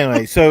 So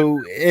anyway,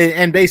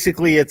 and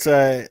basically it's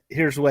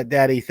here's what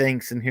daddy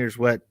thinks and here's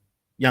what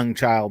young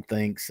child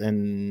thinks,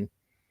 and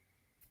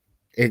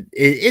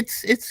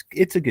it's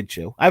a good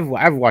show. I've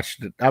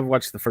watched it. I've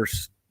watched the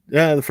first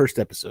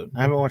episode.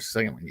 I haven't watched the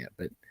second one yet,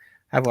 but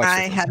I've watched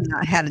I have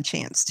not had a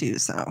chance to,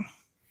 so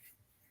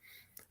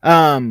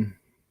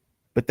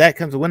but that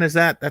comes, when is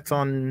that? That's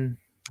on,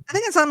 I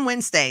think it's on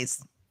Wednesdays.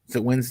 Is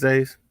it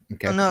Wednesdays?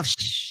 Okay. I don't know if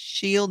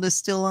Shield is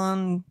still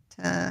on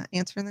to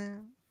answer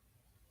that,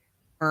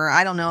 or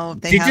I don't know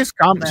if they. She just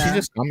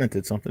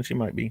commented something. She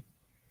might be.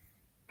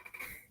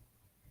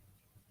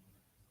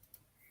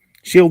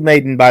 Shield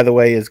Maiden, by the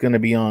way, is going to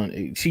be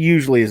on. She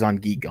usually is on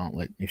Geek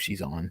Gauntlet if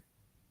she's on.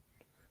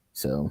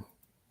 So,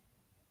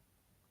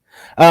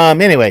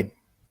 anyway,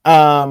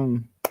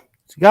 so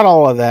got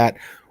all of that.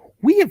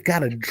 We have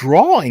got a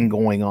drawing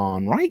going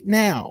on right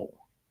now,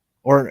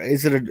 or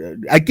is it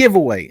a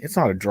giveaway? It's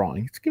not a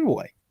drawing; it's a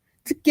giveaway.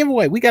 It's a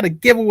giveaway. We got a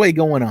giveaway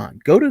going on.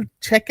 Go to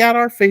check out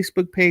our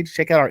Facebook page,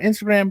 check out our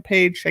Instagram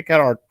page, check out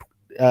our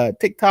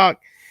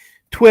TikTok,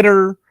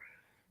 Twitter.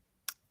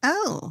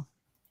 Oh.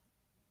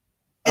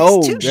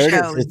 It's two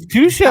shows. It's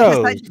two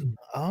shows.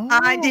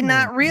 I did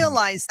not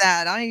realize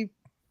that. I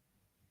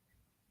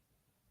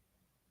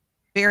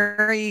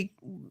very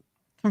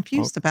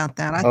confused about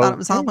that. I thought it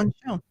was all one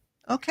show.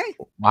 Okay.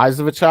 Eyes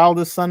of a Child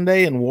is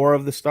Sunday and War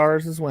of the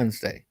Stars is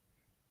Wednesday.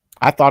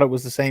 I thought it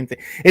was the same thing.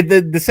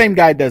 The same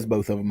guy does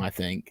both of them, I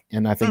think.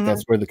 And I think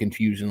that's where the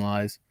confusion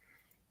lies.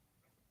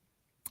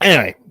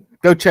 Anyway,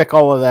 go check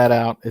all of that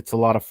out. It's a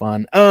lot of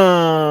fun.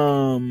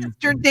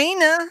 Dr.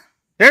 Dana.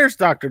 There's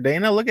Dr.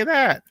 Dana. Look at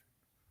that.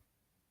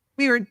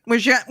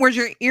 Was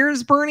your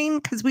ears burning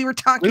because we were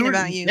talking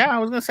about you? Yeah, I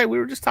was gonna say we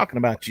were just talking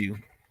about you.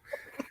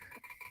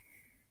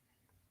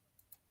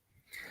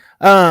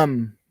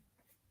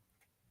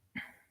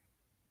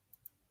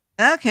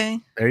 Okay.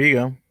 There you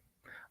go.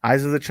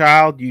 Eyes of the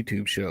Child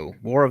YouTube show,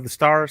 War of the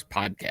Stars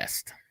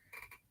podcast.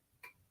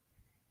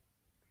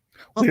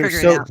 We'll figure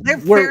it out. They're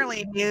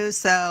fairly new,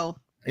 so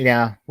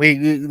yeah,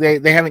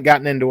 they haven't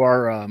gotten into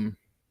our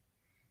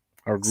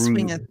groove.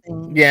 Swing of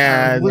things.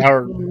 Yeah,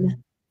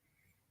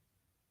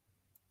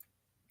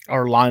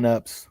 our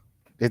lineups.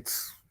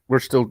 We're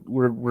still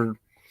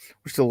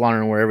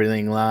learning where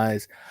everything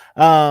lies.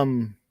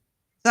 So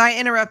I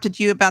interrupted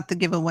you about the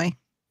giveaway.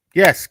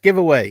 Yes,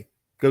 giveaway.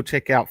 Go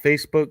check out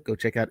Facebook. Go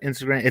check out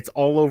Instagram. It's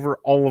all over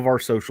all of our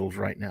socials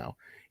right now.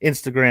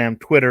 Instagram,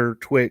 Twitter,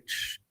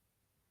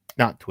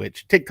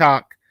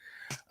 TikTok,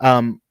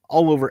 all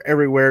over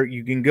everywhere.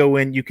 You can go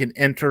in. You can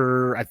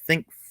enter, I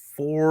think,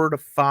 4 to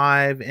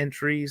 5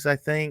 entries, I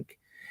think.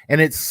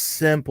 And it's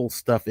simple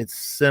stuff. It's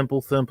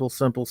simple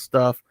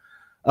stuff.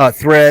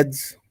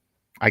 Threads.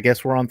 I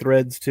guess we're on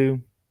Threads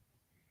too.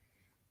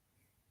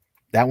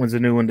 That one's a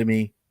new one to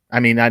me.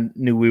 I mean, I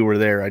knew we were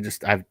there.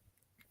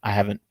 I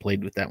haven't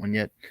played with that one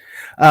yet.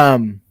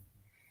 But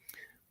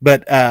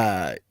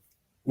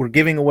we're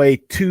giving away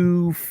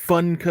 2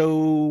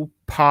 Funko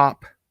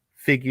Pop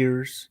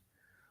figures.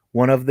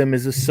 One of them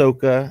is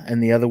Ahsoka,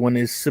 and the other one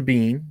is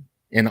Sabine,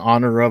 in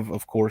honor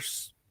of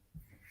course,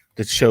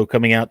 the show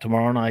coming out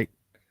tomorrow night.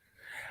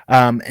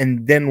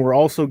 And then we're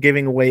also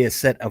giving away a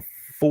set of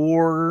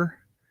 4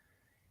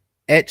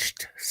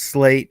 etched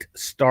slate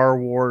Star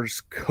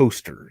Wars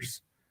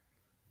coasters.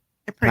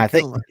 And I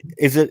think cool.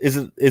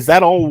 Is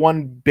that all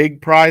one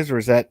big prize, or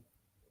is that?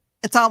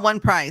 It's all one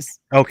prize.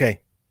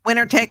 Okay.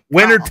 Winner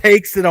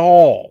takes it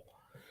all.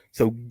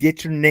 So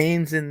get your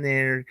names in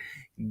there.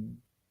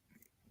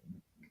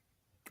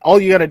 All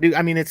you got to do,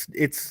 I mean,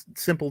 it's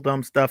simple,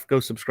 dumb stuff.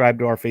 Go subscribe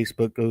to our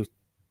Facebook.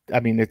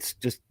 It's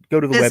just go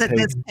to the webpage. Visit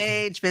this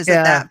page. Visit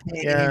that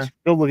page. Yeah.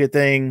 Go look at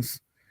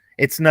things.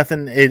 It's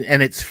nothing,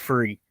 and it's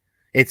free.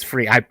 It's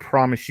free. I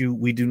promise you.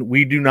 We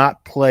do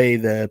not play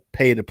the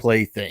pay to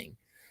play thing.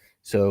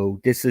 So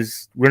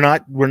we're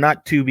not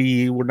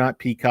Tubi, we're not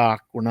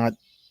Peacock,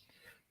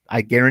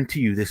 I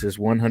guarantee you this is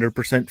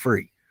 100%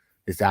 free.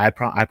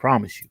 I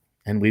promise you,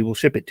 and we will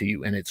ship it to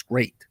you, and it's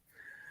great.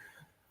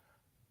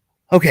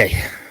 Okay.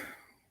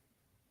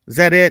 Is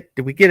that it?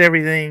 Did we get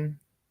everything?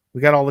 We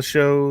got all the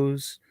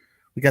shows.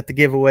 We got the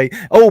giveaway.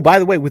 Oh, by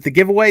the way, with the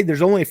giveaway,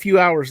 there's only a few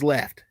hours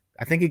left.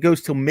 I think it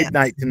goes till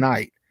midnight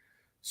tonight.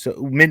 So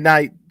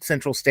midnight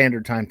Central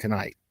Standard Time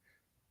tonight.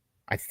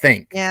 I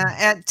think. Yeah,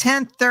 at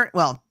 10:30.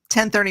 Well,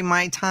 10:30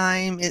 my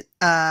time.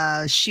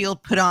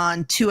 Shield put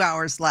on 2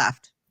 hours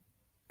left.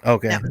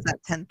 Okay. That was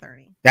at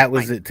 10:30. That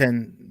was at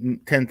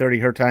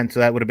 10:30 her time, so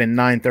that would have been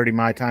 9:30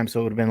 my time,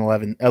 so it would have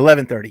been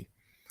 11:30.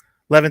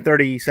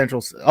 11:30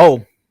 Central.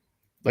 Oh,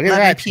 look at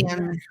that.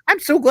 PM. I'm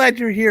so glad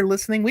you're here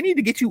listening. We need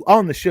to get you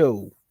on the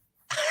show.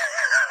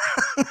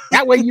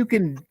 That way you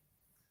can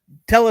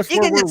tell us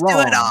where we're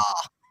wrong. Do it all.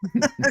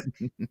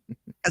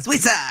 As we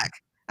suck.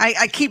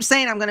 I keep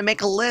saying I'm going to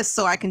make a list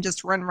so I can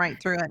just run right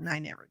through it, and I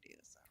never do.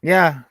 So.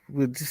 Yeah,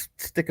 we'll just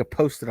stick a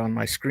post-it on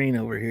my screen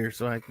over here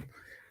so I can.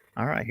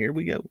 All right, here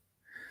we go.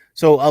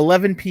 So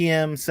 11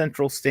 p.m.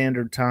 Central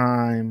Standard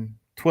Time,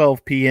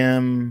 12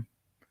 p.m.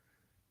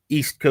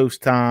 East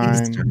Coast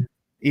Time,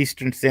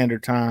 Eastern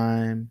Standard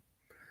Time,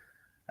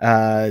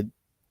 10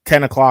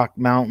 o'clock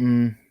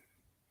Mountain,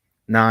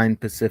 9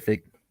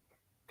 Pacific.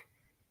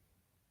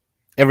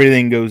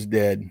 Everything goes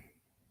dead.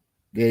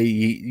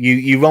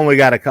 You've only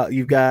got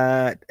you've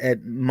got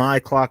at my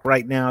clock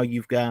right now,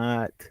 you've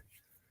got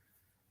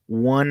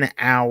 1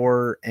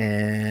 hour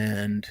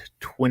and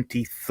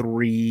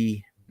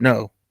 23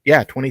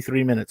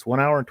 minutes. 1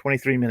 hour and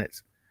 23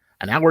 minutes.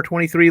 An hour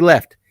 23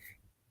 left.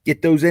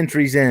 Get those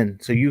entries in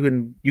so you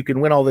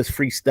can win all this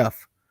free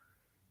stuff.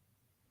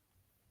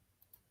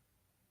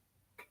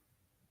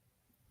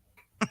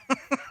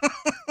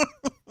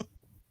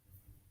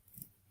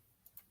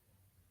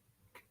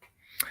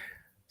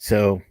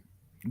 So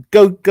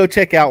go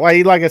check out.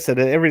 Like I said,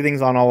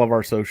 everything's on all of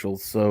our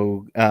socials.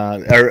 So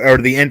or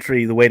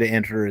the way to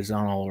enter is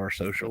on all of our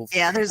socials.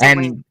 Yeah, there's a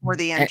link for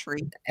the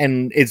entry.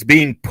 And it's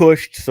being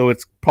pushed, so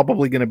it's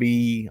probably going to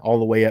be all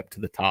the way up to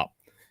the top.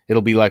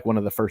 It'll be like one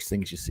of the first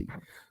things you see.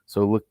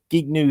 So look,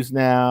 Geek News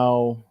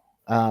Now.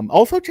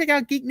 Also check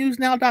out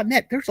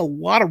geeknewsnow.net. There's a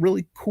lot of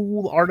really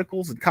cool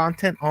articles and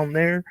content on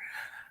there.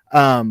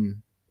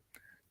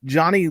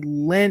 Johnny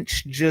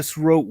Lynch just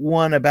wrote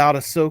one about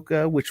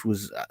Ahsoka, which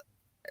was I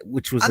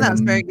thought it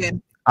was very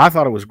good. I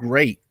thought it was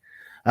great.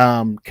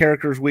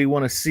 Characters we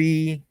want to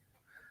see.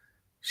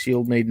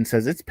 Shield Maiden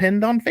says it's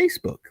pinned on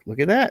Facebook. Look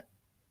at that.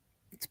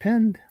 It's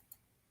pinned.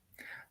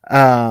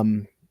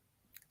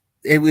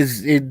 It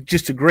was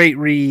just a great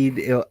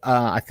read.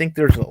 I think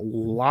there's a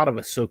lot of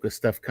Ahsoka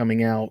stuff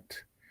coming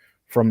out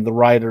from the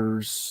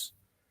writers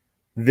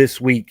this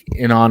week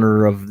in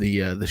honor of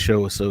the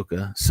show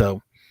Ahsoka.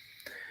 So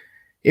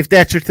if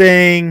that's your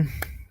thing,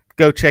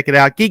 go check it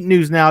out.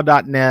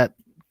 geeknewsnow.net.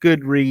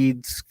 Good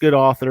reads, good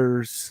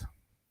authors.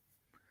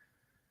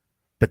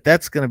 But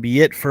that's going to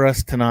be it for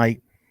us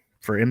tonight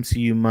for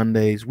MCU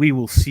Mondays. We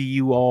will see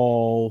you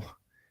all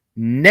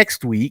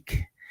next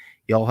week.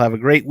 Y'all have a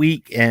great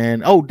week.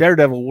 And,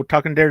 Daredevil. We're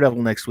talking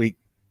Daredevil next week,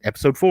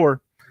 episode 4.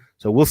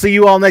 So we'll see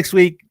you all next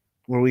week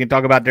where we can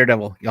talk about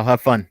Daredevil. Y'all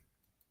have fun.